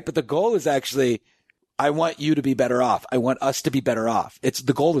 Mm-hmm. Right. But the goal is actually, I want you to be better off. I want us to be better off.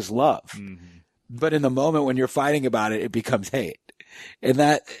 The goal is love. Mm-hmm. But in the moment when you're fighting about it, it becomes hate. And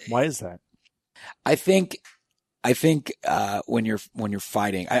why is that? I think when you're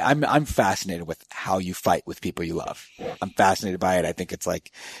fighting, I'm fascinated with how you fight with people you love. I'm fascinated by it. I think it's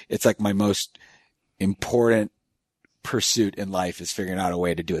like my most important pursuit in life is figuring out a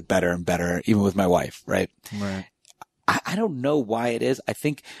way to do it better and better, even with my wife. Right. Right. I don't know why it is. I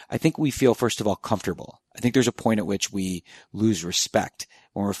think we feel, first of all, comfortable. I think there's a point at which we lose respect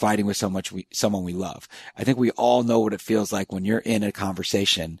when we're fighting with someone we love. I think we all know what it feels like when you're in a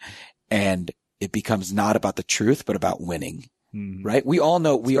conversation and it becomes not about the truth, but about winning. Mm-hmm. Right? We all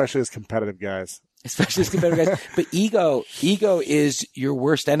know. Especially as competitive guys. But ego is your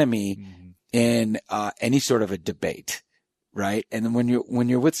worst enemy in any sort of a debate. Right. And then when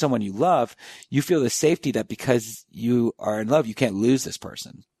you're with someone you love, you feel the safety that because you are in love, you can't lose this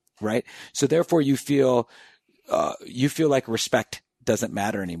person. Right. So therefore you feel like respect doesn't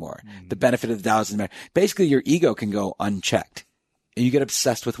matter anymore. Mm-hmm. The benefit of the doubt doesn't matter. Basically your ego can go unchecked and you get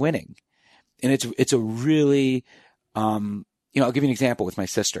obsessed with winning. And it's a really, I'll give you an example with my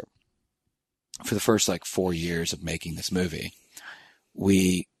sister. For the first 4 years of making this movie,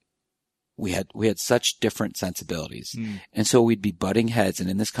 we had such different sensibilities. And so we'd be butting heads. And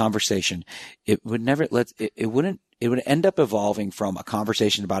in this conversation, it would end up evolving from a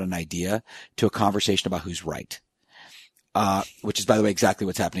conversation about an idea to a conversation about who's right. Which is, by the way, exactly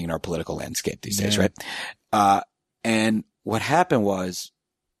what's happening in our political landscape these days, right? And what happened was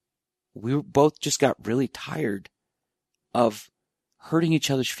we both just got really tired of hurting each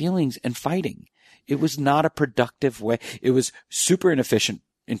other's feelings and fighting. It was not a productive way. It was super inefficient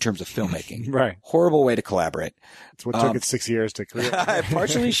in terms of filmmaking. Right. Horrible way to collaborate. That's what took it 6 years to create.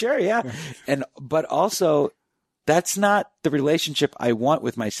 Partially, sure, yeah. But also, that's not the relationship I want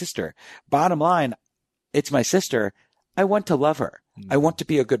with my sister. Bottom line, it's my sister. I want to love her. I want to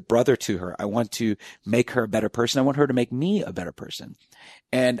be a good brother to her. I want to make her a better person. I want her to make me a better person.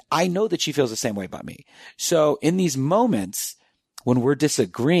 And I know that she feels the same way about me. So in these moments when we're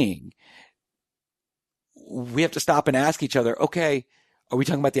disagreeing, we have to stop and ask each other, okay, are we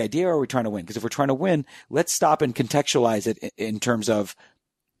talking about the idea or are we trying to win? Because if we're trying to win, let's stop and contextualize it in terms of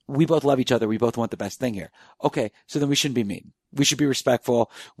we both love each other. We both want the best thing here. Okay. So then we shouldn't be mean. We should be respectful.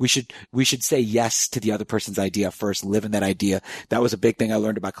 We should say yes to the other person's idea first, live in that idea. That was a big thing I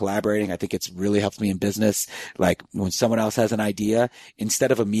learned about collaborating. I think it's really helped me in business. Like when someone else has an idea,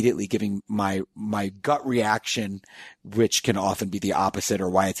 instead of immediately giving my gut reaction, which can often be the opposite or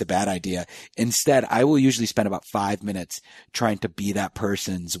why it's a bad idea, instead I will usually spend about 5 minutes trying to be that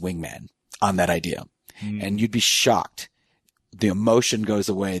person's wingman on that idea. And you'd be shocked. The emotion goes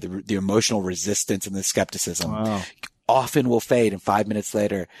away, the emotional resistance and the skepticism often will fade. And 5 minutes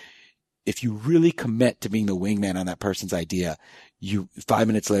later, if you really commit to being the wingman on that person's idea, 5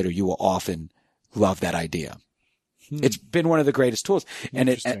 minutes later, you will often love that idea. It's been one of the greatest tools. And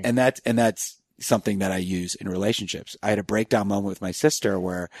that's something that I use in relationships. I had a breakdown moment with my sister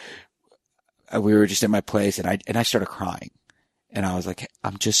where we were just in my place and I started crying and I was like,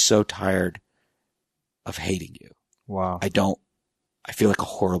 I'm just so tired of hating you. Wow. I feel like a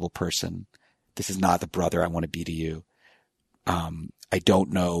horrible person. This is not the brother I want to be to you. I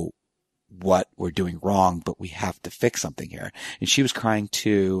don't know what we're doing wrong, but we have to fix something here. And she was crying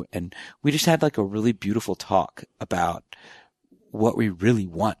too. And we just had a really beautiful talk about what we really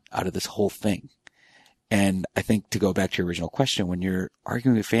want out of this whole thing. And I think to go back to your original question, when you're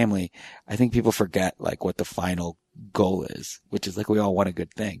arguing with family, I think people forget what the final goal is, which is we all want a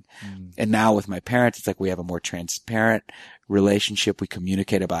good thing. And now with my parents, it's we have a more transparent relationship. We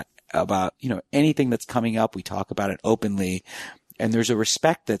communicate about, anything that's coming up. We talk about it openly. And there's a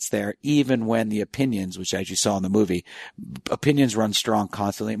respect that's there, even when the opinions, which as you saw in the movie, opinions run strong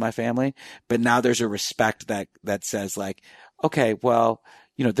constantly in my family. But now there's a respect that says okay, well,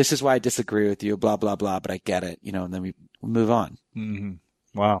 this is why I disagree with you, blah, blah, blah, but I get it, and then we move on. Mm-hmm.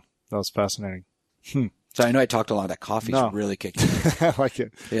 Wow. That was fascinating. So I know I talked a lot. That coffee's really kicking in. I like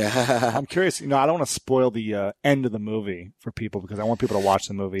it. Yeah. I'm curious, I don't want to spoil the end of the movie for people because I want people to watch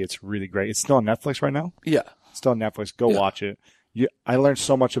the movie. It's really great. It's still on Netflix right now? Yeah. It's still on Netflix. Go watch it. I learned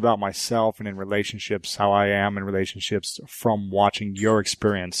so much about myself and in relationships, how I am in relationships from watching your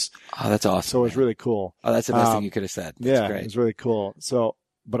experience. Oh, that's awesome. So it was really cool. Oh, that's the best thing you could have said. That's great. It was really cool. So,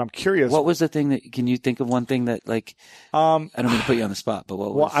 but I'm curious. What was the thing can you think of one thing that I don't mean to put you on the spot, but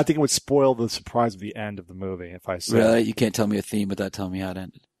what was? Well, I think it would spoil the surprise of the end of the movie if I said. Really? You can't tell me a theme without telling me how it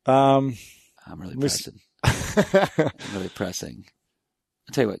ended? I'm really pressing. I'm really pressing.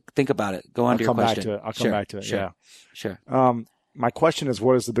 I'll tell you what, think about it. Go on to your question. I'll come back to it. Sure. Yeah. Sure. My question is,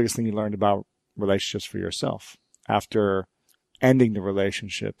 what is the biggest thing you learned about relationships for yourself after ending the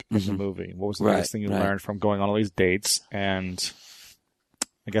relationship in the movie? What was the biggest thing you learned from going on all these dates and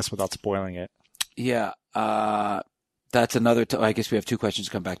I guess without spoiling it? Yeah. That's another. I guess we have two questions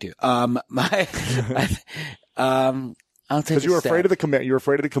to come back to. I'll take. Because you were afraid of the commit. You were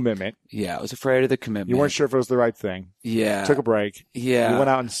afraid of the commitment. Yeah, I was afraid of the commitment. You weren't sure if it was the right thing. Yeah. Took a break. Yeah. You went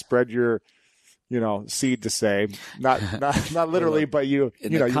out and spread your, seed to say, not literally, but you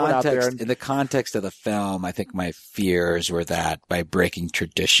went out there. In the context of the film, I think my fears were that by breaking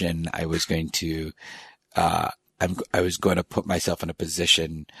tradition, I was going to, I was going to put myself in a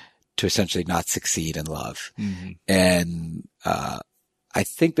position to essentially not succeed in love. Mm-hmm. And, I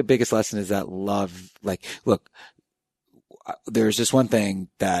think the biggest lesson is that love, look, there's this one thing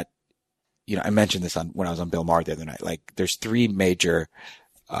that, I mentioned this when I was on Bill Maher the other night. Like, there's three major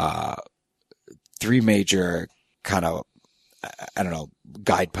kind of, I don't know,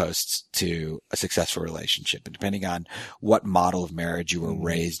 guideposts to a successful relationship. And depending on what model of marriage you were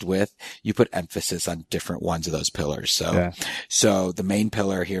raised with, you put emphasis on different ones of those pillars. So the main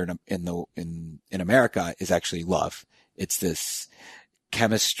pillar here in America is actually love. It's this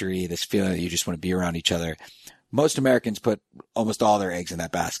chemistry, this feeling that you just want to be around each other. Most Americans put almost all their eggs in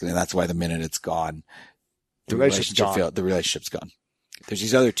that basket, and that's why the minute it's gone, the relationship's gone. There's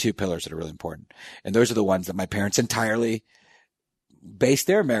these other two pillars that are really important, and those are the ones that my parents entirely based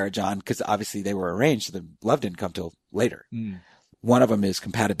their marriage on, because obviously they were arranged, so the love didn't come till later. One of them is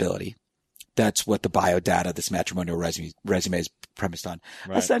compatibility. That's what the biodata, this matrimonial resume is premised on.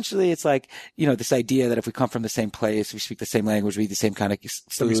 Right. Essentially, it's like, this idea that if we come from the same place, we speak the same language, we eat the same kind of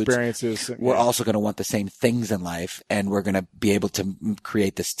foods, experiences, we're also going to want the same things in life, and we're going to be able to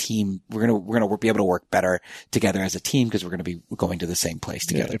create this team. We're going to be able to work better together as a team because we're going to be going to the same place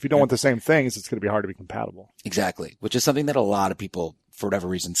together. Yeah, if you don't want the same things, it's going to be hard to be compatible. Exactly, which is something that a lot of people, for whatever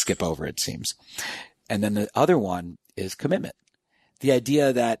reason, skip over, it seems. And then the other one is commitment. The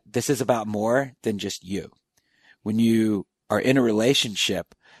idea that this is about more than just you. When you are in a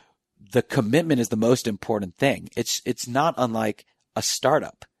relationship, the commitment is the most important thing. It's not unlike a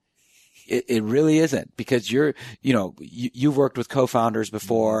startup. It really isn't, because you've worked with co-founders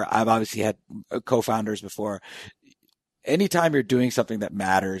before. I've obviously had co-founders before. Anytime you're doing something that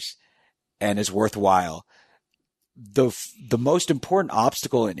matters and is worthwhile, the most important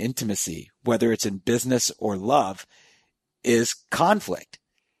obstacle in intimacy, whether it's in business or love, is conflict.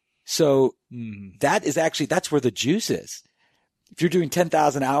 So that's where the juice is. If you're doing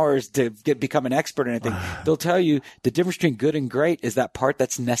 10,000 hours to become an expert in anything, they'll tell you the difference between good and great is that part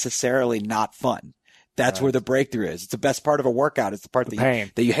that's necessarily not fun. That's where the breakthrough is. It's the best part of a workout. It's the part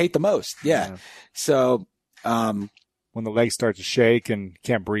that you hate the most. Yeah. So, when the legs start to shake and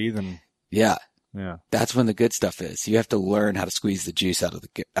can't breathe yeah. That's when the good stuff is. You have to learn how to squeeze the juice out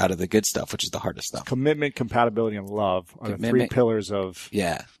of the good stuff, which is the hardest stuff. Commitment, compatibility, and love are the three pillars of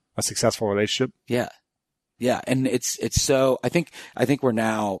a successful relationship. Yeah. Yeah. And it's so, I think we're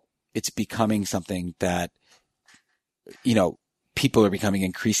now, it's becoming something that, people are becoming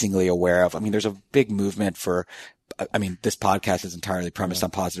increasingly aware of. I mean, there's a big movement this podcast is entirely premised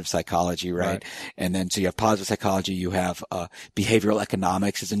on positive psychology, right? And then, so you have positive psychology, you have, behavioral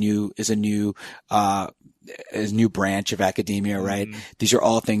economics is a new branch of academia, right? These are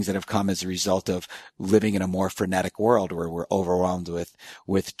all things that have come as a result of living in a more frenetic world where we're overwhelmed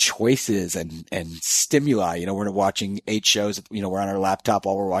with choices and stimuli. We're watching 8 shows, we're on our laptop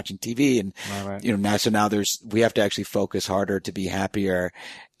while we're watching TV, and, now we have to actually focus harder to be happier.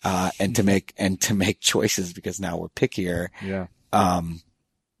 And to make choices, because now we're pickier. Yeah. I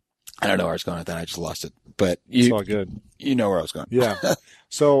don't know where I was going with that. I just lost it, but it's all good. You know where I was going. Yeah.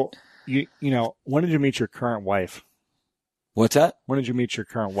 So, when did you meet your current wife? What's that? When did you meet your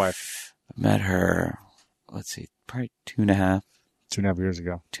current wife? I met her, probably 2.5 years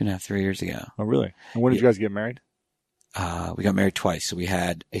ago. 2.5, 3 years ago. Oh, really? And when did you guys get married? We got married twice. So we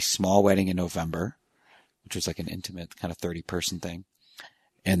had a small wedding in November, which was like an intimate kind of 30-person thing.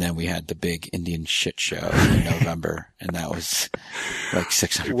 And then we had the big Indian shit show in November, and that was like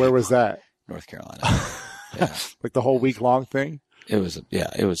 600 Where people. was that? North Carolina. Yeah. Like the whole week-long thing? It was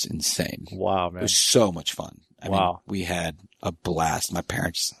insane. Wow, man. It was so much fun. I mean, we had a blast. My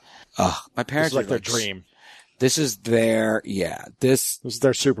parents This is like their dream. This is their, this is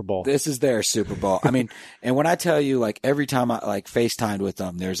their Super Bowl. This is their Super Bowl. I mean, and when I tell you, like, every time I FaceTimed with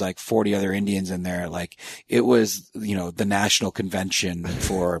them, there's like 40 other Indians in there. Like, it was, the national convention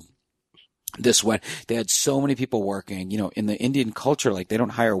for this wedding. They had so many people working, in the Indian culture, like, they don't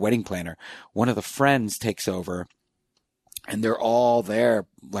hire a wedding planner. One of the friends takes over And they're all there,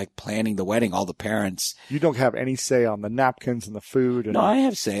 like planning the wedding, all the parents. You don't have any say on the napkins and the food. And no, I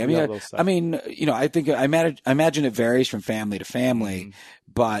have say. I think I imagine it varies from family to family,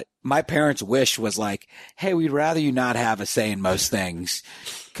 but my parents' wish was like, hey, we'd rather you not have a say in most things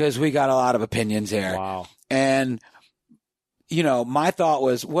because we got a lot of opinions here. Wow. And, my thought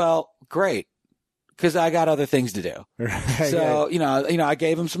was, well, great. Because I got other things to do. So, I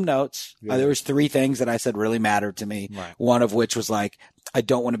gave him some notes. Yeah. There was 3 things that I said really mattered to me. Right. One of which was like, I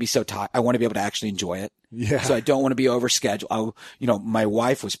don't want to be so tired. I want to be able to actually enjoy it. Yeah. So I don't want to be overscheduled. My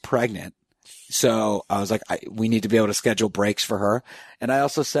wife was pregnant. So I was like, we need to be able to schedule breaks for her. And I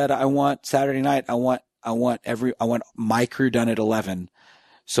also said, I want Saturday night. I want my crew done at 11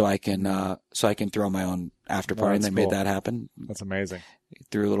 so I can throw my own after party. And they made that happen. That's amazing.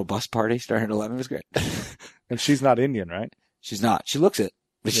 Threw a little bus party starting at 11. It was great. And she's not Indian, right? She's not. She looks it,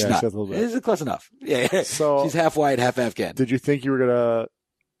 but she's Yeah, not. she has a little bit. Is it close enough? Yeah. So she's half white, half Afghan. did you think you were going to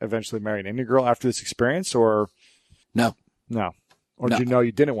eventually marry an Indian girl after this experience, or No. no? Or No. did you know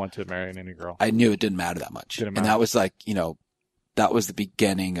you didn't want to marry an Indian girl? I knew it didn't matter that much. Didn't And matter. that was like, that was the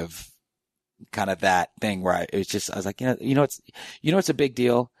beginning of kind of that thing where I was like, it's a big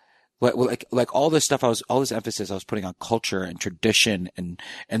deal. Like all this stuff, all this emphasis I was putting on culture and tradition and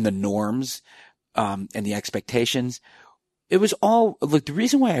the norms, and the expectations. It was all like the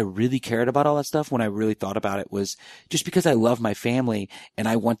reason why I really cared about all that stuff when I really thought about it was just because I love my family and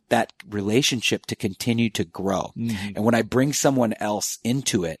I want that relationship to continue to grow. Mm-hmm. And when I bring someone else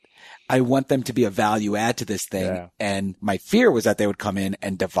into it, I want them to be a value add to this thing. Yeah. And my fear was that they would come in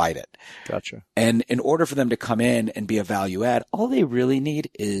and divide it. Gotcha. And in order for them to come in and be a value add, all they really need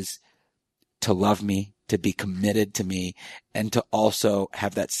is to love me, to be committed to me, and to also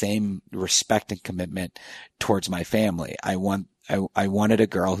have that same respect and commitment towards my family. I wanted a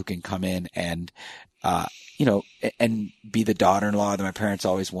girl who can come in and, and be the daughter-in-law that my parents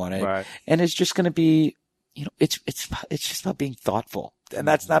always wanted. Right. And it's just going to be, it's just about being thoughtful. And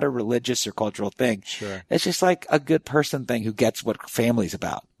that's not a religious or cultural thing. Sure. It's just like a good person thing who gets what family's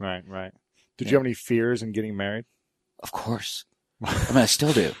about. Right. Did you have any fears in getting married? Of course. I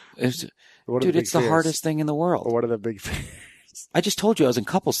still do. Dude, it's the hardest thing in the world. What are the big fears? I just told you I was in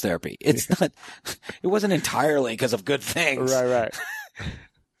couples therapy. It wasn't entirely because of good things. Right.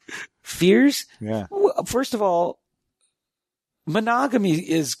 Fears? Yeah. Well, first of all, monogamy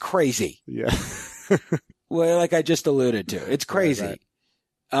is crazy. Yeah. Well, like I just alluded to, it's crazy.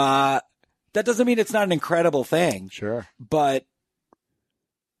 Right. That doesn't mean it's not an incredible thing. Sure. But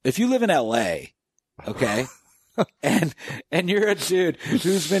if you live in LA, okay, and you're a dude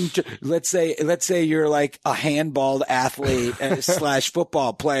who's been, let's say you're like a handball athlete /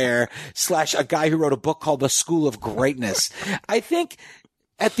 football player / a guy who wrote a book called The School of Greatness. I think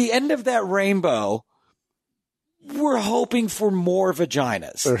at the end of that rainbow, we're hoping for more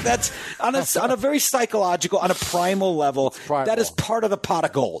vaginas. That's on a very psychological, on a primal level. Primal. That is part of the pot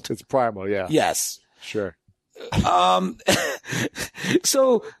of gold. It's primal. Yeah. Yes. Sure.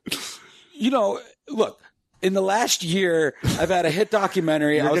 So, look, in the last year, I've had a hit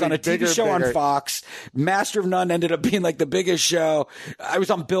documentary. I was on a TV show on Fox. Master of None ended up being like the biggest show. I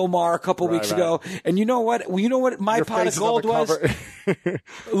was on Bill Maher a couple weeks ago. And you know what? My Your pot of gold was?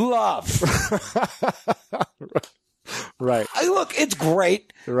 Love. Right. Look, it's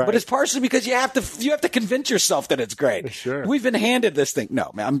great, right. But it's partially because you have to convince yourself that it's great. Sure. We've been handed this thing. No,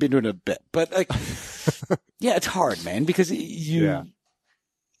 man, I've been doing it a bit, but like, yeah, it's hard, man, because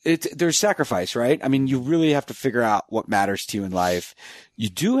there's sacrifice, right? I mean, you really have to figure out what matters to you in life. You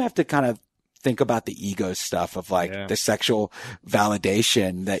do have to kind of think about the ego stuff of like the sexual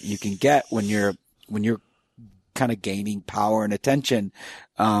validation that you can get when you're kind of gaining power and attention.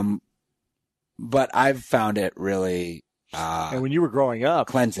 But I've found it really, and when you were growing up,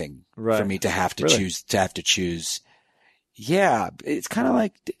 cleansing for me to have to choose. Yeah. It's kind of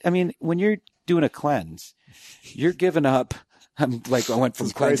like, I mean, when you're doing a cleanse, you're giving up. I went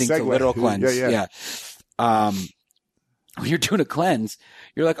from cleansing to literal cleanse. Yeah. When you're doing a cleanse,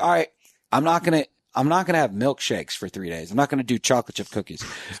 you're like, all right, I'm not going to have milkshakes for 3 days. I'm not going to do chocolate chip cookies.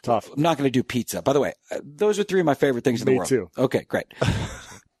 It's tough. I'm not going to do pizza. By the way, those are 3 of my favorite things in the world. Me too. Okay, great.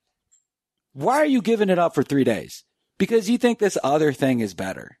 Why are you giving it up for 3 days? Because you think this other thing is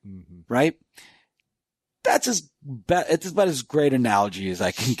better, right? It's about as great analogy as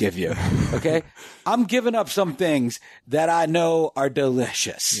I can give you. Okay. I'm giving up some things that I know are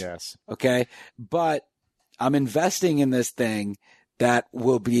delicious. Yes. Okay. But I'm investing in this thing that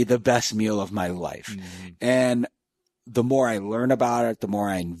will be the best meal of my life. And the more I learn about it, the more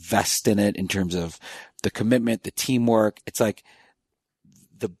I invest in it in terms of the commitment, the teamwork. It's like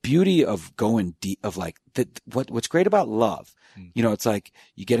the beauty of going deep, of like what's great about love, you know, it's like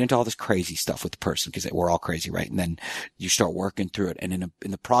you get into all this crazy stuff with the person because we're all crazy, right? And then you start working through it. And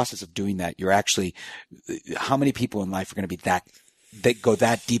in the process of doing that, you're actually, how many people in life are going to be they go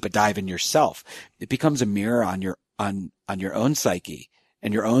that deep a dive in yourself? It becomes a mirror on your own psyche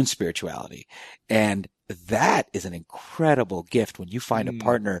and your own spirituality. And that is an incredible gift when you find a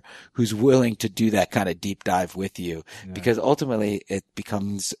partner who's willing to do that kind of deep dive with you, because ultimately it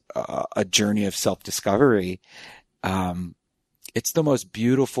becomes a journey of self-discovery. It's the most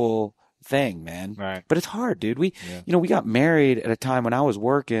beautiful thing, man. Right. But it's hard, dude. You know, we got married at a time when I was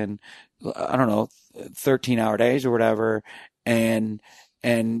working, I don't know, 13-hour days or whatever. And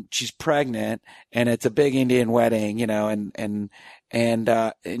she's pregnant and it's a big Indian wedding, you know, and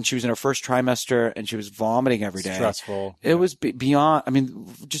she was in her first trimester and she was vomiting every day. Stressful. It was beyond, I mean,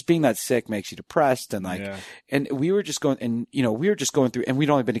 just being that sick makes you depressed and like, and we were just going through, and we'd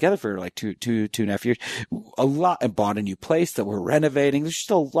only been together for like two and a half years, a lot, and bought a new place that we're renovating. There's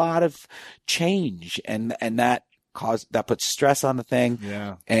just a lot of change and that puts stress on the thing.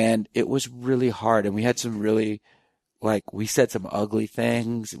 Yeah. And it was really hard. And we had some really, like, we said some ugly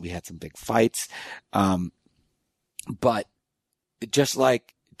things. We had some big fights. But just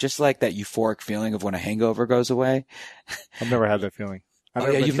like that euphoric feeling of when a hangover goes away. I've never had that feeling.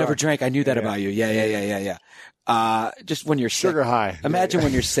 You've never drank. I knew that about you. Yeah. Just when you're sugar sick. high. Imagine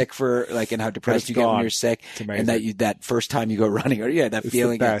when you're sick and how depressed you get when you're sick, and that first time you go running, or that it's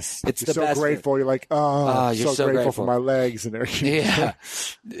feeling. The best. It's you're the best. So grateful. You're like, you're so grateful for my legs and everything. Yeah.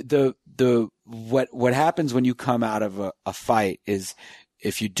 What happens when you come out of a fight is,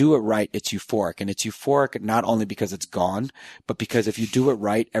 if you do it right, it's euphoric. And it's euphoric not only because it's gone, but because if you do it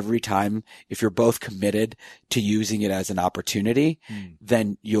right every time, if you're both committed to using it as an opportunity,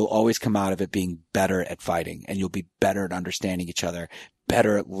 then you'll always come out of it being better at fighting, and you'll be better at understanding each other,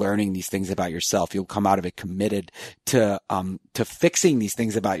 better at learning these things about yourself. You'll come out of it committed to fixing these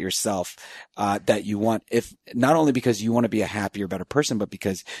things about yourself, that you want, if not only because you want to be a happier, better person, but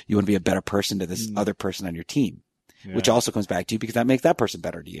because you want to be a better person to this other person on your team. Yeah. Which also comes back to you because that makes that person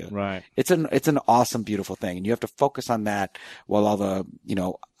better to you. Right. It's an awesome, beautiful thing. And you have to focus on that while all the,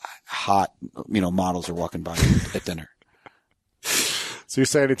 hot, models are walking by at dinner. So you're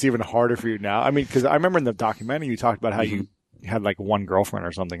saying it's even harder for you now? I mean, because I remember in the documentary you talked about how you had like one girlfriend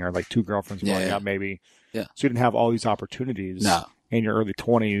or something, or like two girlfriends growing up maybe. Yeah. So you didn't have all these opportunities in your early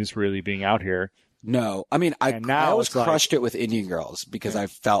 20s really being out here. No, I mean, I always crushed it with Indian girls because I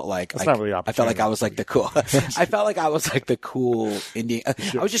felt like I felt like I was like the cool. I felt like I was like the cool Indian.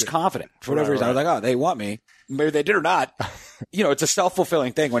 I was just confident for whatever reason. I was like, oh, they want me. Maybe they did or not. It's a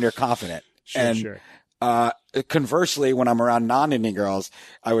self-fulfilling thing when you're confident. Conversely, when I'm around non-Indian girls,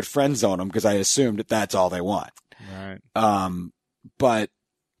 I would friend zone them because I assumed that that's all they want. Right. But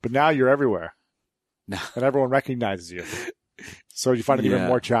now you're everywhere. No. And everyone recognizes you. So you find it even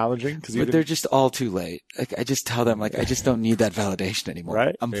more challenging? But they're just all too late. Like, I just tell them, like, I just don't need that validation anymore.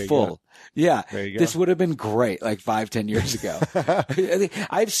 Right? I'm full. Yeah. This would have been great like 5-10 years ago.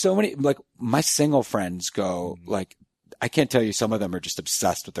 I have so many, like, my single friends go, like, I can't tell you, some of them are just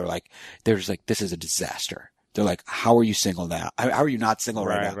obsessed with, they're just like, this is a disaster. They're like, how are you single now? How are you not single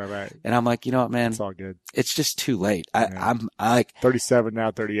right now? Right. And I'm like, you know what, man? It's all good. It's just too late. I'm like 37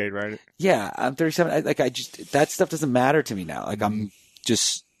 now, 38, right? Yeah, I'm 37. That stuff doesn't matter to me now. Like, I'm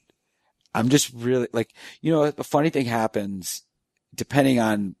just really like, a funny thing happens depending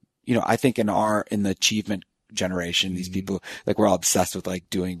on, I think in the achievement generation, these people, like, we're all obsessed with like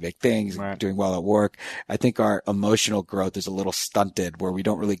doing big things, doing well at work. I think our emotional growth is a little stunted where we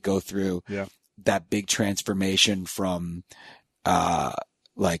don't really go through that big transformation from,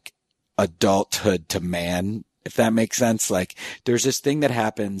 like adulthood to man, if that makes sense. Like, there's this thing that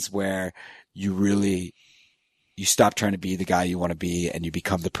happens where you stop trying to be the guy you want to be and you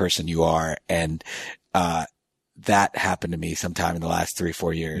become the person you are. And, that happened to me sometime in the last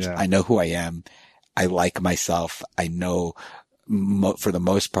 3-4 years. I know who I am. I like myself. I know for the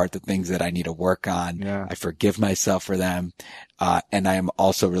most part the things that I need to work on. I forgive myself for them. And I am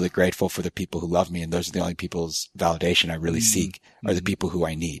also really grateful for the people who love me. And those are the only people's validation I really seek, are the people who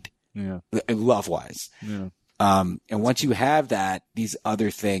I need. Love wise. And once you have that, these other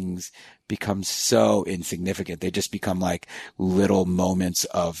things become so insignificant. They just become like little moments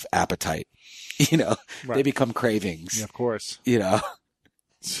of appetite, they become cravings. Yeah, of course.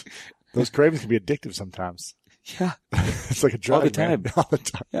 Those cravings can be addictive sometimes. Yeah. It's like a drug. All the time. All the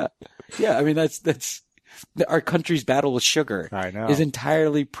time. Yeah. Yeah. I mean, that's our country's battle with sugar. I know. Is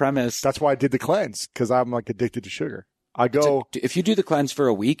entirely premised. That's why I did the cleanse, because I'm like addicted to sugar. If you do the cleanse for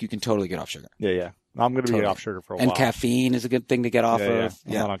a week, you can totally get off sugar. Yeah. I'm going to get off sugar for a while. And caffeine is a good thing to get off of.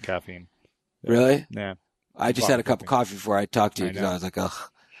 I'm not on caffeine. Really? Yeah. I just had a cup of coffee before I talked to you because I was like, ugh.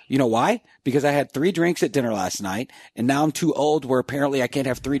 You know why? Because I had 3 drinks at dinner last night, and now I'm too old where apparently I can't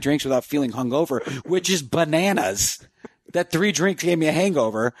have 3 drinks without feeling hungover, which is bananas. That 3 drinks gave me a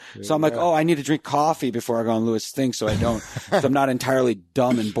hangover. So I'm like, oh, I need to drink coffee before I go on Lewis' thing so I'm not entirely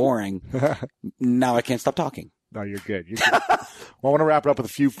dumb and boring. Now I can't stop talking. No, you're good. Well, I want to wrap it up with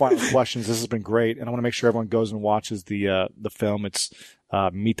a few final questions. This has been great, and I want to make sure everyone goes and watches the film. It's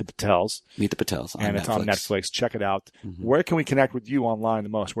Meet the Patels. Meet the Patels on Netflix. It's on Netflix. Check it out. Mm-hmm. Where can we connect with you online the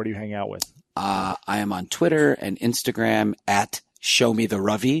most? Where do you hang out with? I am on Twitter and Instagram at Show Me the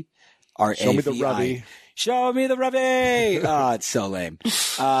Ravi. Show Me the Ravi. Show me the Ravi. Oh, it's so lame.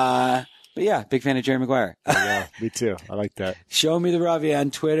 But yeah, big fan of Jerry Maguire. Yeah, me too. I like that. Show me the Ravi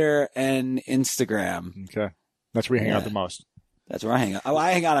on Twitter and Instagram. Okay. That's where you hang out the most. That's where I hang out. Oh,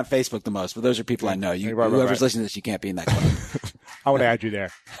 I hang out on Facebook the most, but those are people I know. Whoever's listening to this, you can't be in that club. I want to add you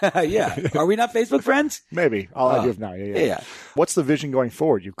there. Yeah. Are we not Facebook friends? Maybe. I'll add you now. Yeah. What's the vision going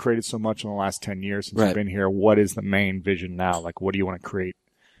forward? You've created so much in the last 10 years since you've been here. What is the main vision now? Like, what do you want to create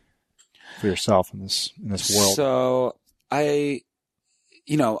for yourself in this world? So I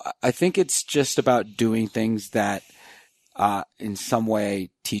think it's just about doing things that in some way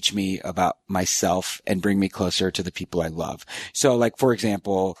teach me about myself and bring me closer to the people I love. So like, for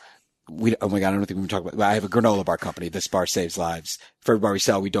example, I don't think we can talk about, I have a granola bar company. This bar saves lives. For every bar we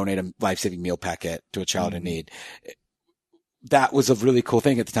sell, we donate a life-saving meal packet to a child in need. That was a really cool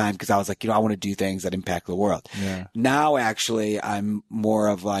thing at the time because I was like, I want to do things that impact the world. Yeah. Now, actually, I'm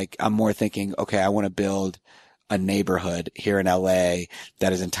more thinking, okay, I want to build a neighborhood here in LA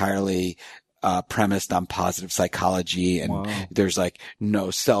that is entirely premised on positive psychology, and there's like no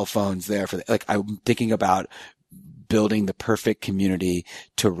cell phones there for like I'm thinking about building the perfect community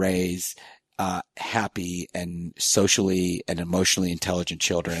to raise happy and socially and emotionally intelligent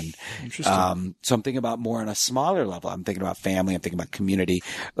children. Interesting. So I'm thinking about more on a smaller level. I'm thinking about family. I'm thinking about community.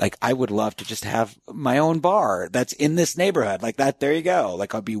 Like I would love to just have my own bar that's in this neighborhood like that. There you go.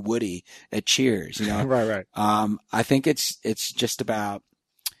 Like I'll be Woody at Cheers, Right. I think it's just about,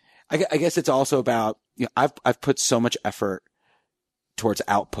 I guess it's also about, I've put so much effort towards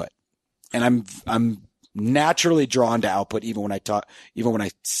output, and I'm naturally drawn to output even when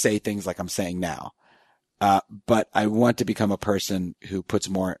I say things like I'm saying now. But I want to become a person who puts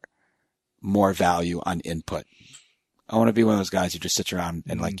more value on input. I want to be one of those guys who just sits around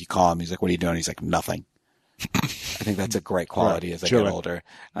and like you call him, he's like, what are you doing? He's like, nothing. I think that's a great quality as I get older.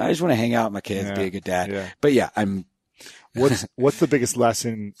 I just want to hang out with my kids, be a good dad. Yeah. But yeah, what's the biggest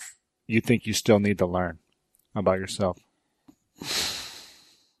lesson you think you still need to learn about yourself?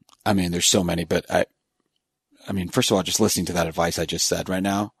 I mean, there's so many, but I mean, first of all, just listening to that advice I just said right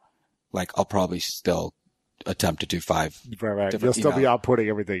now, like I'll probably still attempt to do 5. Right. You'll still be outputting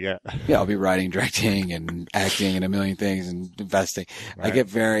everything, yeah. Yeah, I'll be writing, directing, and acting and a million things and investing. Right. I get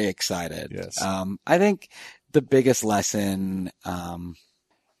very excited. Yes. I think the biggest lesson, for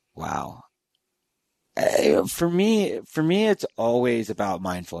me, it's always about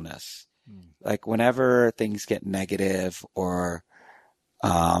mindfulness. Like whenever things get negative or,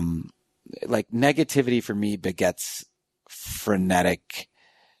 like negativity for me begets frenetic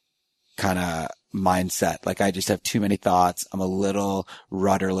kind of mindset. Like I just have too many thoughts. I'm a little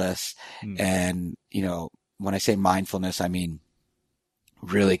rudderless. And, when I say mindfulness, I mean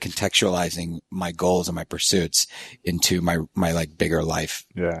really contextualizing my goals and my pursuits into my like bigger life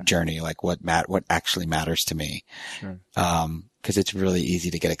journey, like what actually matters to me. Sure. 'Cause it's really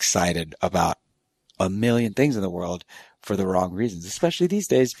easy to get excited about a million things in the world for the wrong reasons, especially these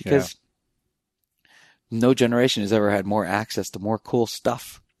days, because no generation has ever had more access to more cool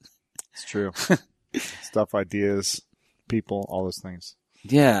stuff. It's true. Stuff, ideas, people, all those things.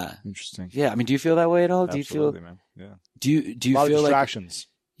 Yeah. Interesting. Yeah. I mean, do you feel that way at all? Absolutely, man. Yeah. Do you a lot feel of distractions?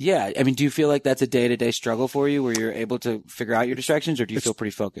 Yeah. I mean, do you feel like that's a day-to-day struggle for you where you're able to figure out your distractions, or do you feel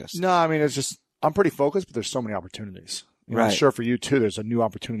pretty focused? No, I mean, it's just, I'm pretty focused, but there's so many opportunities. Right. I'm sure for you too, there's a new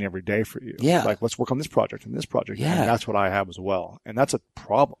opportunity every day for you. Yeah. Like, let's work on this project and this project. Yeah. And that's what I have as well. And that's a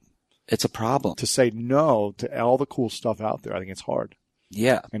problem. It's a problem. To say no to all the cool stuff out there, I think it's hard.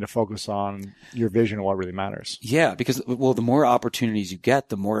 Yeah. And to focus on your vision and what really matters. Yeah. Because, the more opportunities you get,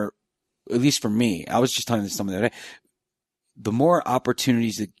 the more, at least for me, I was just telling this someone the other day, the more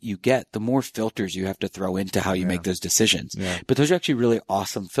opportunities that you get, the more filters you have to throw into how you make those decisions. Yeah. But those are actually really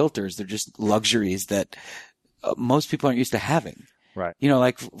awesome filters. They're just luxuries that most people aren't used to having. Right.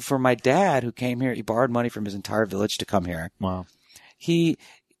 Like for my dad who came here, he borrowed money from his entire village to come here. Wow.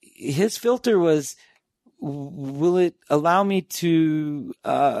 His filter was will it allow me to,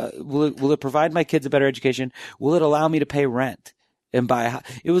 will it provide my kids a better education? Will it allow me to pay rent and buy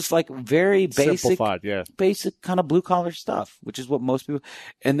it was like very basic, simplified, yeah. Basic kind of blue collar stuff, which is what most people,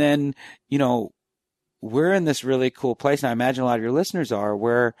 and then, you know, we're in this really cool place. And I imagine a lot of your listeners are,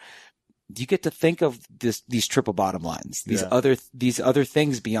 where you get to think of these triple bottom lines, these other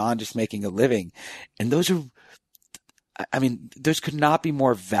things beyond just making a living. And those are, I mean, those could not be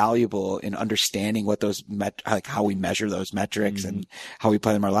more valuable in understanding what those like how we measure those metrics and how we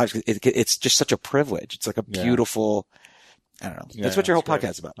play them in our lives. It's just such a privilege. It's like a beautiful, I don't know. Yeah, that's what your whole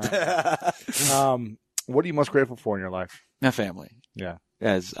podcast is about. What are you most grateful for in your life? My family. Yeah.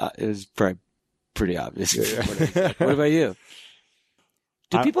 It was probably pretty obvious. Yeah. What about you?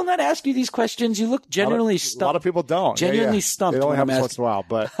 Do people not ask you these questions? You look genuinely stumped. A lot of people don't. Genuinely stumped. It only happens once in a while.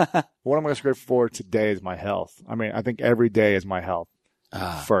 But what I'm most grateful for today is my health. I mean, I think every day is my health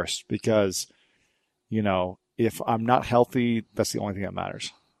first, because, you know, if I'm not healthy, that's the only thing that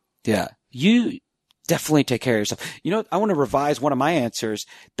matters. Yeah. You definitely take care of yourself. You know, I want to revise one of my answers.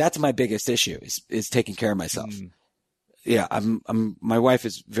 That's my biggest issue is taking care of myself. Yeah. My wife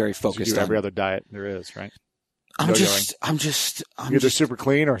is very focused on every other diet there is, right? I'm just either super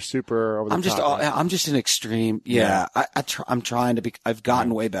clean or super over the top. I'm just an extreme. Yeah. I'm trying to be, I've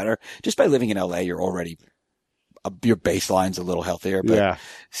gotten way better just by living in LA. You're already, your baseline's a little healthier, but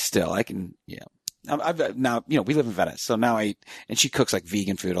still I can, I've now, you know, we live in Venice, so now and she cooks like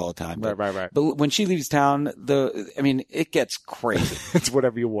vegan food all the time. But, right. But when she leaves town, it gets crazy. It's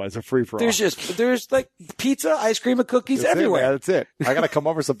whatever you want. It's a free for all. There's like pizza, ice cream, and cookies everywhere. That's it. I gotta come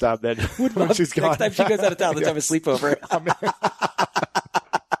over sometime then when she's gone. Next time she goes out of town, let's have a sleepover.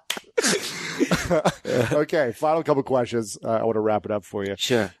 Okay, final couple questions. I want to wrap it up for you.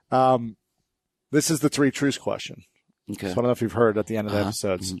 Sure. This is the 3 truths question. Okay. So I don't know if you've heard at the end of the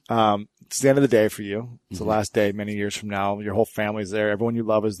episodes. It's the end of the day for you. It's the last day many years from now. Your whole family's there. Everyone you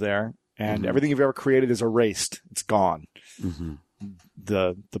love is there. And everything you've ever created is erased. It's gone.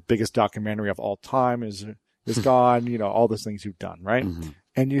 The biggest documentary of all time is gone. You know, all those things you've done, right?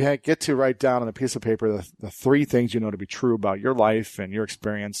 And you get to write down on a piece of paper the 3 things you know to be true about your life and your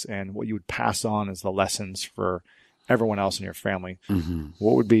experience and what you would pass on as the lessons for everyone else in your family.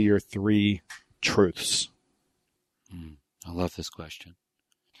 What would be your 3 truths? I love this question.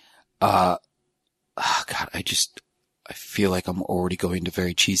 God, I feel like I'm already going to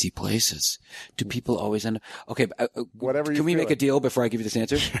very cheesy places. Do people always end up? Okay. Whatever. Can we make a deal before I give you this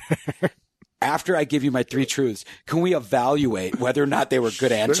answer? After I give you my 3 truths, can we evaluate whether or not they were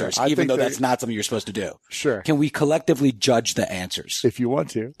good answers, even though that's not something you're supposed to do? Sure. Can we collectively judge the answers? If you want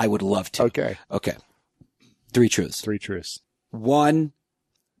to. I would love to. Okay. 3 truths. 3 truths. 1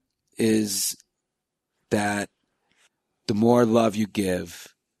 is that the more love you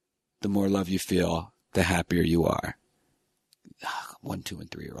give, the more love you feel, the happier you are. 1, 2,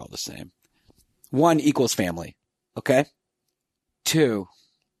 and 3 are all the same. 1 equals family. Okay? 2,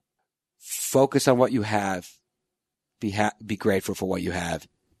 focus on what you have. Be grateful for what you have.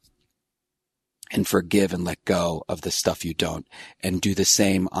 And forgive and let go of the stuff you don't. And do the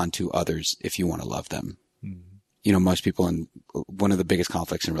same onto others if you want to love them. You know, most people one of the biggest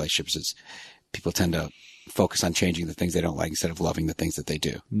conflicts in relationships is people tend to focus on changing the things they don't like instead of loving the things that they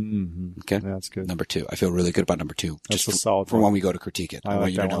do. Okay. That's good. Number 2. I feel really good about number 2. That's just a solid for when we go to critique it. I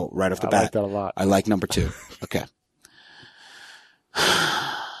want you to know right off the bat. I like that a lot. I like number 2. Okay.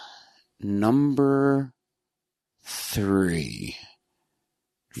 Number 3.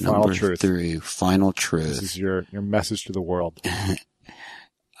 Final truth. 3. Final truth. This is your message to the world.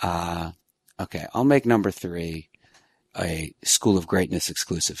 Okay. I'll make number 3 a School of Greatness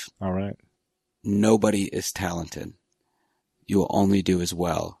exclusive. All right. Nobody is talented. You will only do as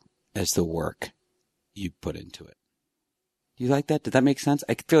well as the work you put into it. Do you like that? Did that make sense?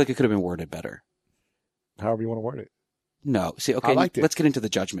 I feel like it could have been worded better. However you want to word it. No. See, okay, let's get into the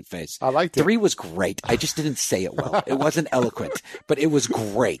judgment phase. I liked it. 3 was great. I just didn't say it well. It wasn't eloquent, but it was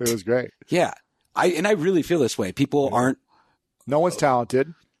great. It was great. Yeah. I really feel this way. People aren't. No one's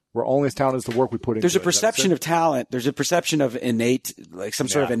talented. We're only as talented as the work we put into it. There's a perception of talent. There's a perception of innate, like some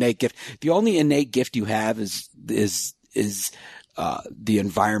sort of innate gift. The only innate gift you have is the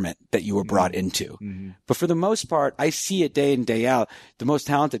environment that you were brought into. But for the most part, I see it day in, day out. The most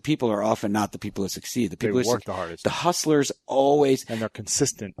talented people are often not the people who succeed. The people who work the hardest. The hustlers always. And they're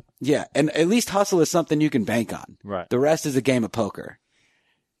consistent. Yeah. And at least hustle is something you can bank on. Right. The rest is a game of poker.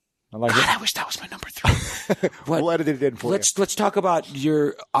 I like God, I wish that was my number 3. We'll edit it in for you. Let's talk about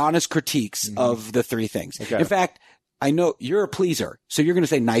your honest critiques of the 3 things. Okay. In fact, I know you're a pleaser, so you're going to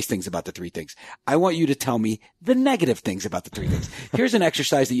say nice things about the 3 things. I want you to tell me the negative things about the 3 things. Here's an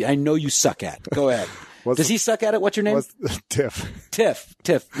exercise that I know you suck at. Go ahead. Does he suck at it? What's your name? Tiff. Tiff.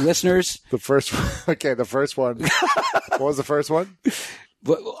 Listeners. The first one. What was the first one?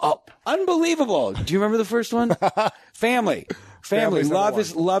 Unbelievable. Do you remember the first one? Family. Love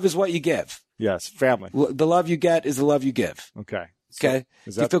is what you give. Yes. Family. The love you get is the love you give. Okay. Okay.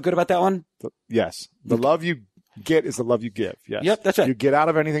 Do you feel good about that one? Yes. The love you get is the love you give. Yes. Yep. That's right. You get out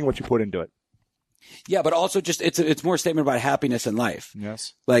of anything what you put into it. Yeah, but also just it's more a statement about happiness in life.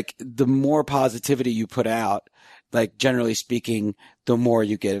 Yes. Like the more positivity you put out, like generally speaking, the more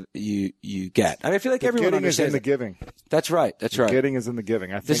you get. I mean, I feel like everyone getting is in understands the giving. That's right. That's right. Getting is in the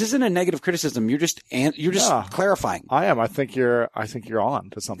giving. I think this isn't a negative criticism. You're just clarifying. I am. I think you're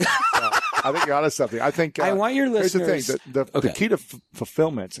on to something. I think you're on to something. I think I want your listeners. Here's the thing: the key to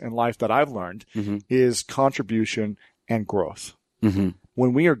fulfillment in life that I've learned is contribution and growth. Mm-hmm.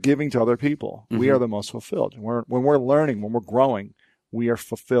 When we are giving to other people, we are the most fulfilled. When we're learning, when we're growing, we are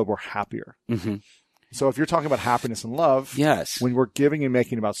fulfilled. We're happier. Mm-hmm. So if you're talking about happiness and love, yes, when we're giving and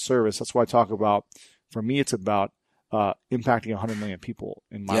making about service, that's why I talk about, for me, it's about impacting 100 million people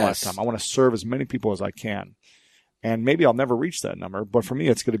in my lifetime. I want to serve as many people as I can. And maybe I'll never reach that number, but for me,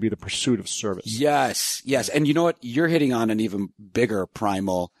 it's going to be the pursuit of service. Yes. And you know what? You're hitting on an even bigger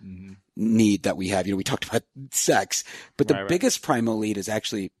primal need that we have. We talked about sex, but the biggest primal need is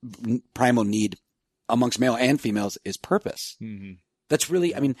actually primal need amongst male and females is purpose. Mm-hmm. That's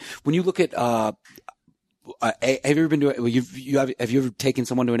really, I mean, when you look at, have you ever been to, have you ever taken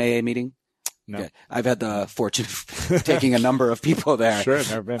someone to an AA meeting? No. Okay. I've had the fortune of taking a number of people there. Sure,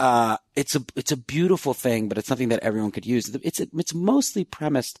 never been. It's a beautiful thing, but it's something that everyone could use. It's mostly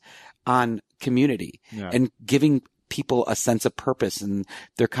premised on community and giving people a sense of purpose, and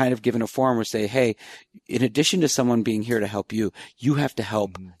they're kind of given a forum where say, hey, in addition to someone being here to help you, you have to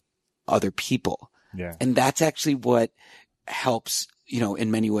help other people. Yeah. And that's actually what helps,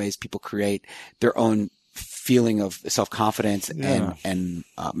 in many ways people create their own feeling of self-confidence and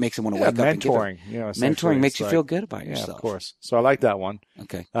makes them want to wake up and give it. Mentoring makes you feel good about yourself. Yeah, of course. So I like that one.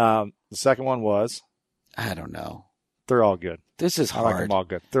 Okay. The second one was? I don't know. They're all good. This is hard. I like them all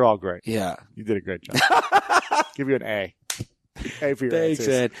good. They're all great. Yeah. You did a great job. Give you an A. A for your Thanks,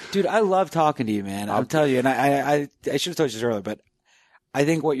 Ed. Dude, I love talking to you, man. I'll tell you, and I should have told you this earlier, but I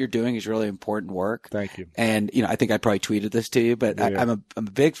think what you're doing is really important work. Thank you. And, I think I probably tweeted this to you, but I'm a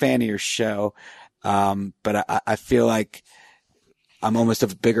big fan of your show. But I feel like I'm almost a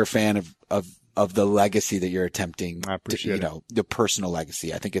bigger fan of the legacy that you're attempting. I appreciate it. The personal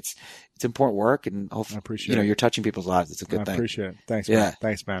legacy. I think it's important work, and hopefully, I appreciate it. You're touching people's lives. It's a good thing. I appreciate it. Thanks, man. Yeah.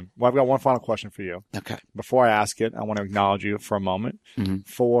 Thanks, man. Well, I've got one final question for you. Okay. Before I ask it, I want to acknowledge you for a moment. I want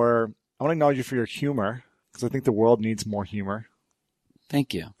to acknowledge you for your humor, because I think the world needs more humor.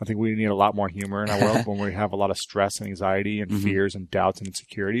 Thank you. I think we need a lot more humor in our world. When we have a lot of stress and anxiety and fears and doubts and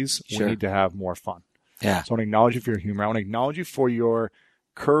insecurities, we need to have more fun. Yeah. So I want to acknowledge you for your humor. I want to acknowledge you for your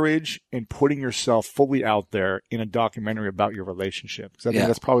courage in putting yourself fully out there in a documentary about your relationship. Because I think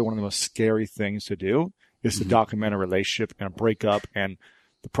that's probably one of the most scary things to do, is to document a relationship and a breakup and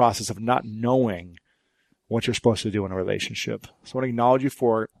the process of not knowing what you're supposed to do in a relationship. So I want to acknowledge you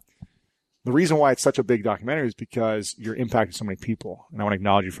for the reason why it's such a big documentary is because you're impacting so many people. And I want to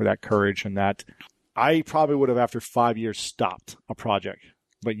acknowledge you for that courage, and that I probably would have, after 5 years, stopped a project.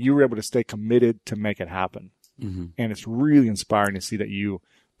 But you were able to stay committed to make it happen. Mm-hmm. And it's really inspiring to see that you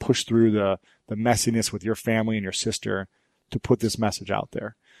push through the messiness with your family and your sister to put this message out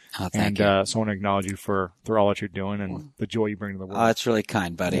there. Oh, thank you. So I want to acknowledge you for all that you're doing and the joy you bring to the world. Oh, that's really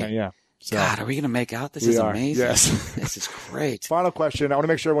kind, buddy. Yeah. So, God, are we going to make out? This is amazing. Yes. This is great. Final question. I want to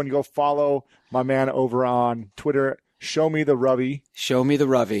make sure when you go follow my man over on Twitter, Show Me the Ravi. Show Me the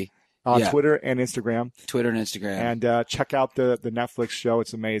Ravi. On Twitter and Instagram. And check out the Netflix show.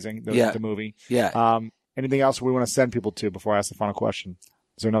 It's amazing, the movie. Yeah. Anything else we want to send people to before I ask the final question?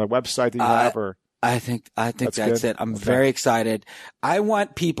 Is there another website that you have? Or I think that's it. I'm very excited. I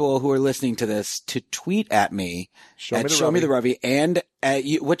want people who are listening to this to tweet at me Show Me the Ravi, and at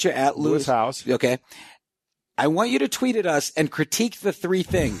you, what's your at Lewis House. Okay. I want you to tweet at us and critique the 3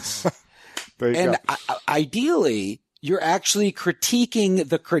 things. There you go. Ideally, you're actually critiquing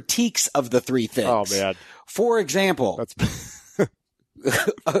the critiques of the 3 things. Oh man. For example,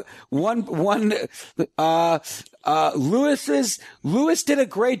 Lewis did a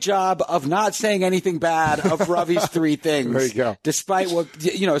great job of not saying anything bad of Ravi's 3 things. There you go. Despite what,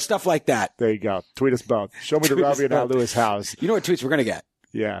 stuff like that. There you go. Tweet us both. Show Me the Ravi and at Lewis House. You know what tweets we're going to get?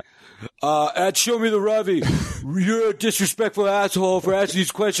 Yeah. Show me the Ravi. You're a disrespectful asshole for asking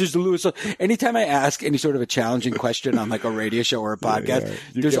these questions to Lewis. Anytime I ask any sort of a challenging question on like a radio show or a podcast,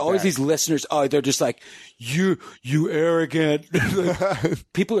 there's always these listeners. Oh, they're just like, you arrogant.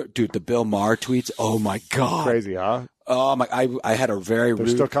 Like, people are, dude, the Bill Maher tweets. Oh my God. Crazy, huh? Oh my, I had a very They're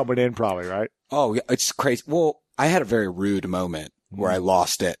rude. still coming in probably, right? Oh, yeah, it's crazy. Well, I had a very rude moment where I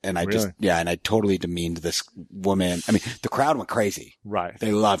lost it, and I and I totally demeaned this woman. I mean, the crowd went crazy. Right.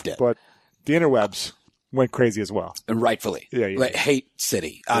 They loved it. But the interwebs went crazy as well. And rightfully. Yeah. Like, hate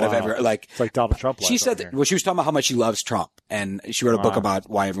city out of every, like. It's like Donald Trump. She said that, well, she was talking about how much she loves Trump, and she wrote a book about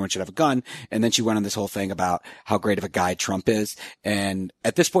why everyone should have a gun, and then she went on this whole thing about how great of a guy Trump is, and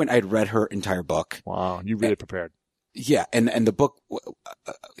at this point I had read her entire book. Wow. You really prepared. Yeah. And the book,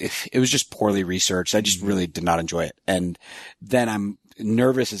 it was just poorly researched. I just really did not enjoy it. And then I'm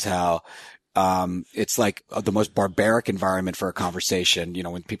nervous as how, it's like the most barbaric environment for a conversation, you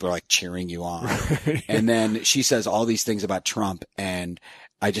know, when people are like cheering you on. And then she says all these things about Trump, and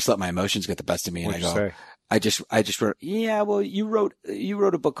I just let my emotions get the best of me. And I just wrote, yeah, well, you wrote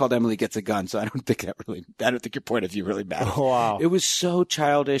a book called Emily Gets a Gun. So I don't think your point of view really matters. Oh, wow. It was so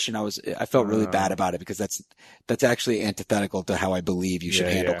childish, and I felt really bad about it, because that's actually antithetical to how I believe you should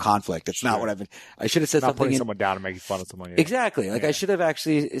handle conflict. It's not what I should have said not something. Putting someone down and making fun of someone. Exactly. Like I should have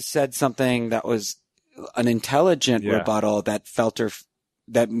actually said something that was an intelligent rebuttal that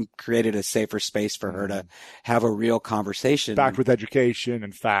that created a safer space for her to have a real conversation. Backed with education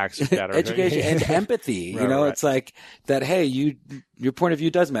and facts. Education and empathy. It's like that, hey, your point of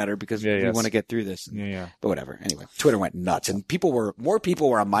view does matter, because we want to get through this. Yeah. But whatever. Anyway, Twitter went nuts, and more people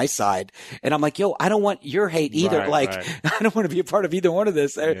were on my side. And I'm like, yo, I don't want your hate either. I don't want to be a part of either one of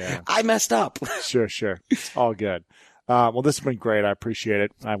this. I messed up. Sure. It's all good. Well, this has been great. I appreciate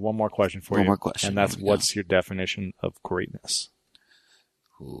it. I have one more question for you. One more question. And that's, what's your definition of greatness?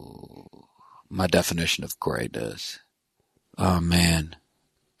 Ooh, my definition of greatness. Oh man,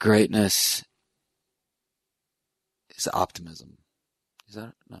 greatness is optimism. Is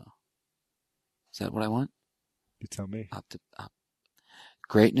that what I want? You tell me.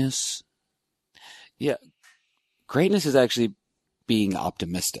 Greatness. Yeah, greatness is actually being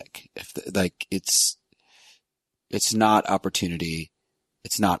optimistic. It's not opportunity.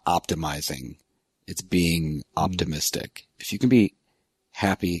 It's not optimizing. It's being optimistic. If you can be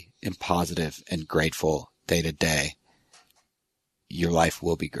happy and positive and grateful day to day, your life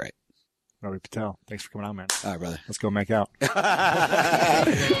will be great. Ravi Patel, thanks for coming on, man. All right, brother. Let's go make out. Thanks, man.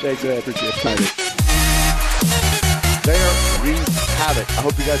 I appreciate it. There we have it. I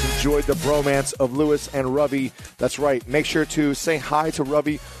hope you guys enjoyed the bromance of Lewis and Ravi. That's right. Make sure to say hi to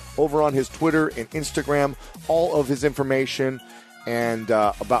Ravi over on his Twitter and Instagram. All of his information and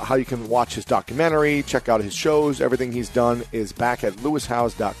about how you can watch his documentary, check out his shows, everything he's done is back at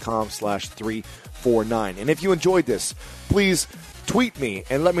lewishowes.com/349. And if you enjoyed this, please tweet me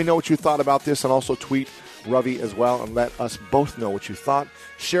and let me know what you thought about this, and also tweet Ravi as well, and let us both know what you thought.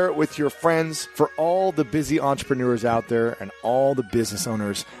 Share it with your friends. For all the busy entrepreneurs out there and all the business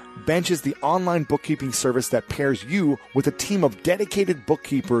owners, Bench is the online bookkeeping service that pairs you with a team of dedicated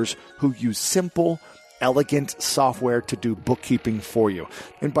bookkeepers who use simple, elegant software to do bookkeeping for you.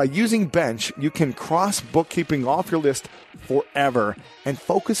 And by using Bench, you can cross bookkeeping off your list forever and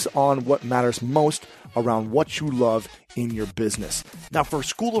focus on what matters most around what you love in your business. Now, for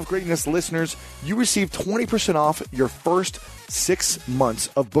School of Greatness listeners, you receive 20% off your first 6 months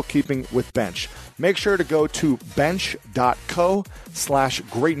of bookkeeping with Bench. Make sure to go to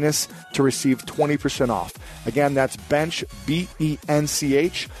bench.co/greatness to receive 20% off. Again, that's bench,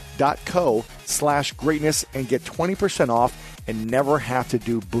 bench.co/greatness, and get 20% off and never have to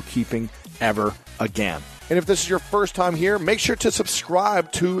do bookkeeping ever again. And if this is your first time here, make sure to subscribe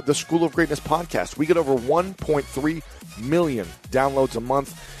to the School of Greatness podcast. We get over 1.3 million downloads a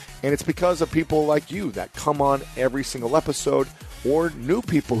month, and it's because of people like you that come on every single episode, or new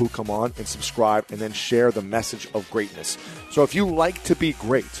people who come on and subscribe and then share the message of greatness. So if you like to be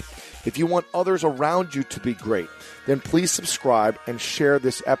great, if you want others around you to be great, then please subscribe and share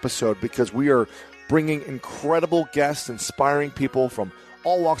this episode, because we are bringing incredible guests, inspiring people from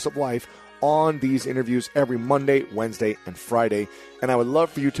all walks of life on these interviews every Monday, Wednesday, and Friday. And I would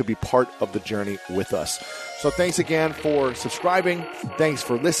love for you to be part of the journey with us. So thanks again for subscribing. Thanks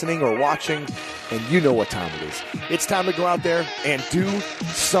for listening or watching. And you know what time it is. It's time to go out there and do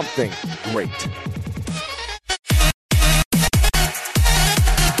something great.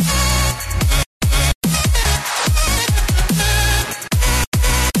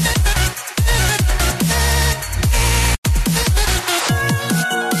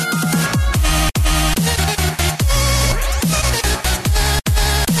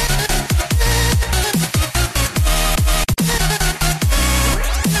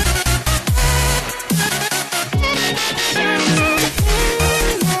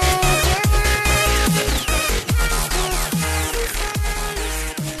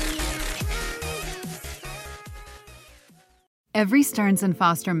 Every Stearns &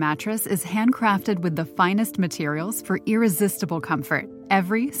 Foster mattress is handcrafted with the finest materials for irresistible comfort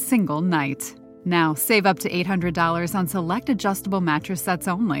every single night. Now, save up to $800 on select adjustable mattress sets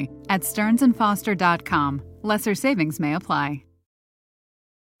only at stearnsandfoster.com. Lesser savings may apply.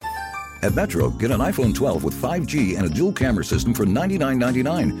 At Metro, get an iPhone 12 with 5G and a dual camera system for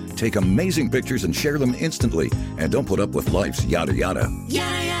 $99.99. Take amazing pictures and share them instantly. And don't put up with life's yada yada.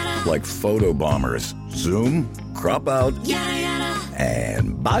 Yada yada. Like photo bombers. Zoom, crop out, yada yada.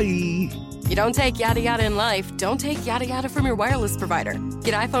 And bye. You don't take yada yada in life, don't take yada yada from your wireless provider.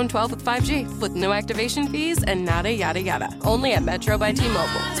 Get iPhone 12 with 5G with no activation fees and nada yada yada. Only at Metro by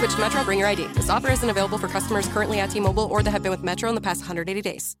T-Mobile. Switch to Metro, bring your ID. This offer isn't available for customers currently at T-Mobile or that have been with Metro in the past 180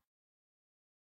 days.